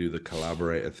normally do the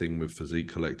collaborator thing with Physique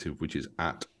Collective, which is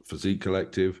at Physique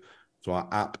Collective. So our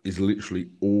app is literally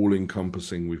all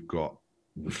encompassing. We've got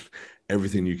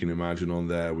everything you can imagine on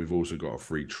there. We've also got a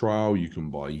free trial. You can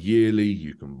buy yearly,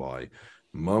 you can buy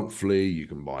monthly, you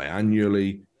can buy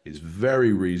annually. It's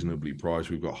very reasonably priced.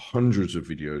 We've got hundreds of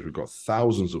videos. We've got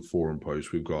thousands of forum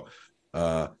posts. We've got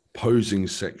posing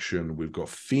section. We've got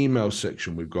female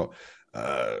section. We've got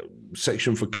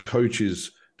section for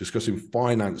coaches discussing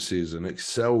finances and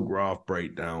Excel graph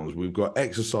breakdowns. We've got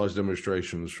exercise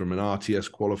demonstrations from an RTS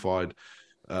qualified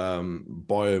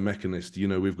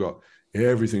biomechanist. We've got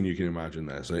everything you can imagine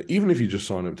there. So even if you just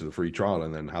sign up to the free trial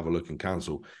and then have a look and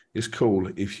cancel, it's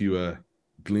cool if you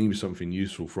glean something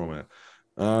useful from it.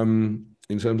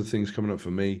 In terms of things coming up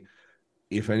for me,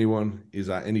 if anyone is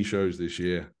at any shows this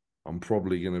year, I'm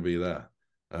probably going to be there.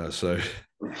 So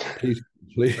please.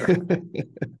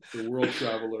 The world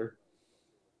traveler.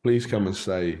 Please come and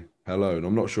say hello. And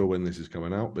I'm not sure when this is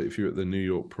coming out, but if you're at the New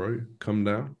York Pro, come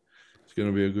down. It's going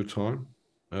to be a good time.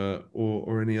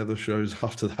 Or any other shows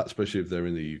after that, especially if they're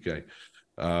in the UK.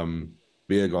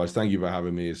 But yeah, guys, thank you for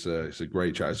having me. It's a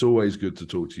great chat. It's always good to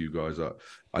talk to you guys.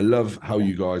 I love how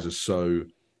you guys are so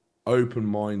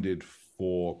open-minded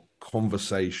for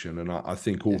conversation. And I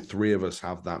think all three of us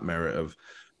have that merit of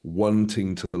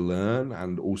wanting to learn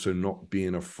and also not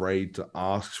being afraid to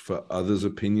ask for others'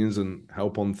 opinions and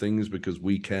help on things, because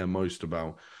we care most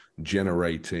about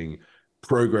generating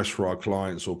progress for our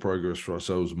clients or progress for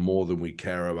ourselves more than we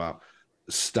care about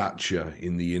stature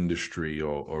in the industry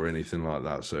or anything like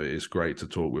that. So it's great to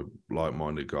talk with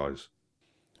like-minded guys.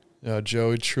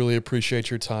 Joe, I truly appreciate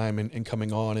your time and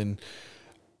coming on. And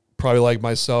probably like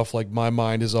myself, like my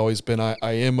mind has always been, I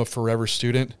am a forever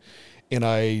student, and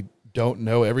I don't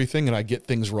know everything, and I get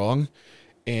things wrong,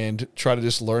 and try to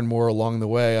just learn more along the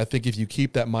way. I think if you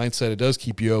keep that mindset, it does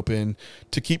keep you open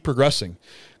to keep progressing.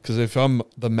 Because if I'm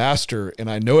the master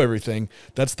and I know everything,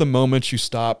 that's the moment you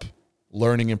stop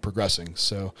learning and progressing.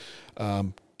 So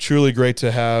truly great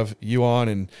to have you on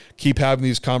and keep having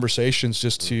these conversations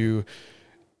just to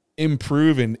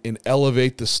improve and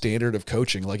elevate the standard of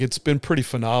coaching. Like, it's been pretty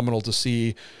phenomenal to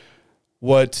see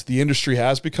what the industry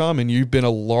has become, and you've been a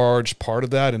large part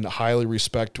of that, and highly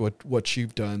respect what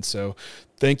you've done. So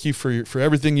thank you for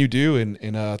everything you do, and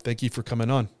thank you for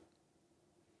coming on.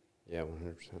 Yeah,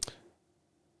 100%.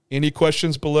 Any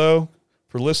questions below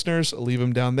for listeners? Leave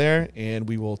them down there, and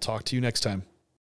we will talk to you next time.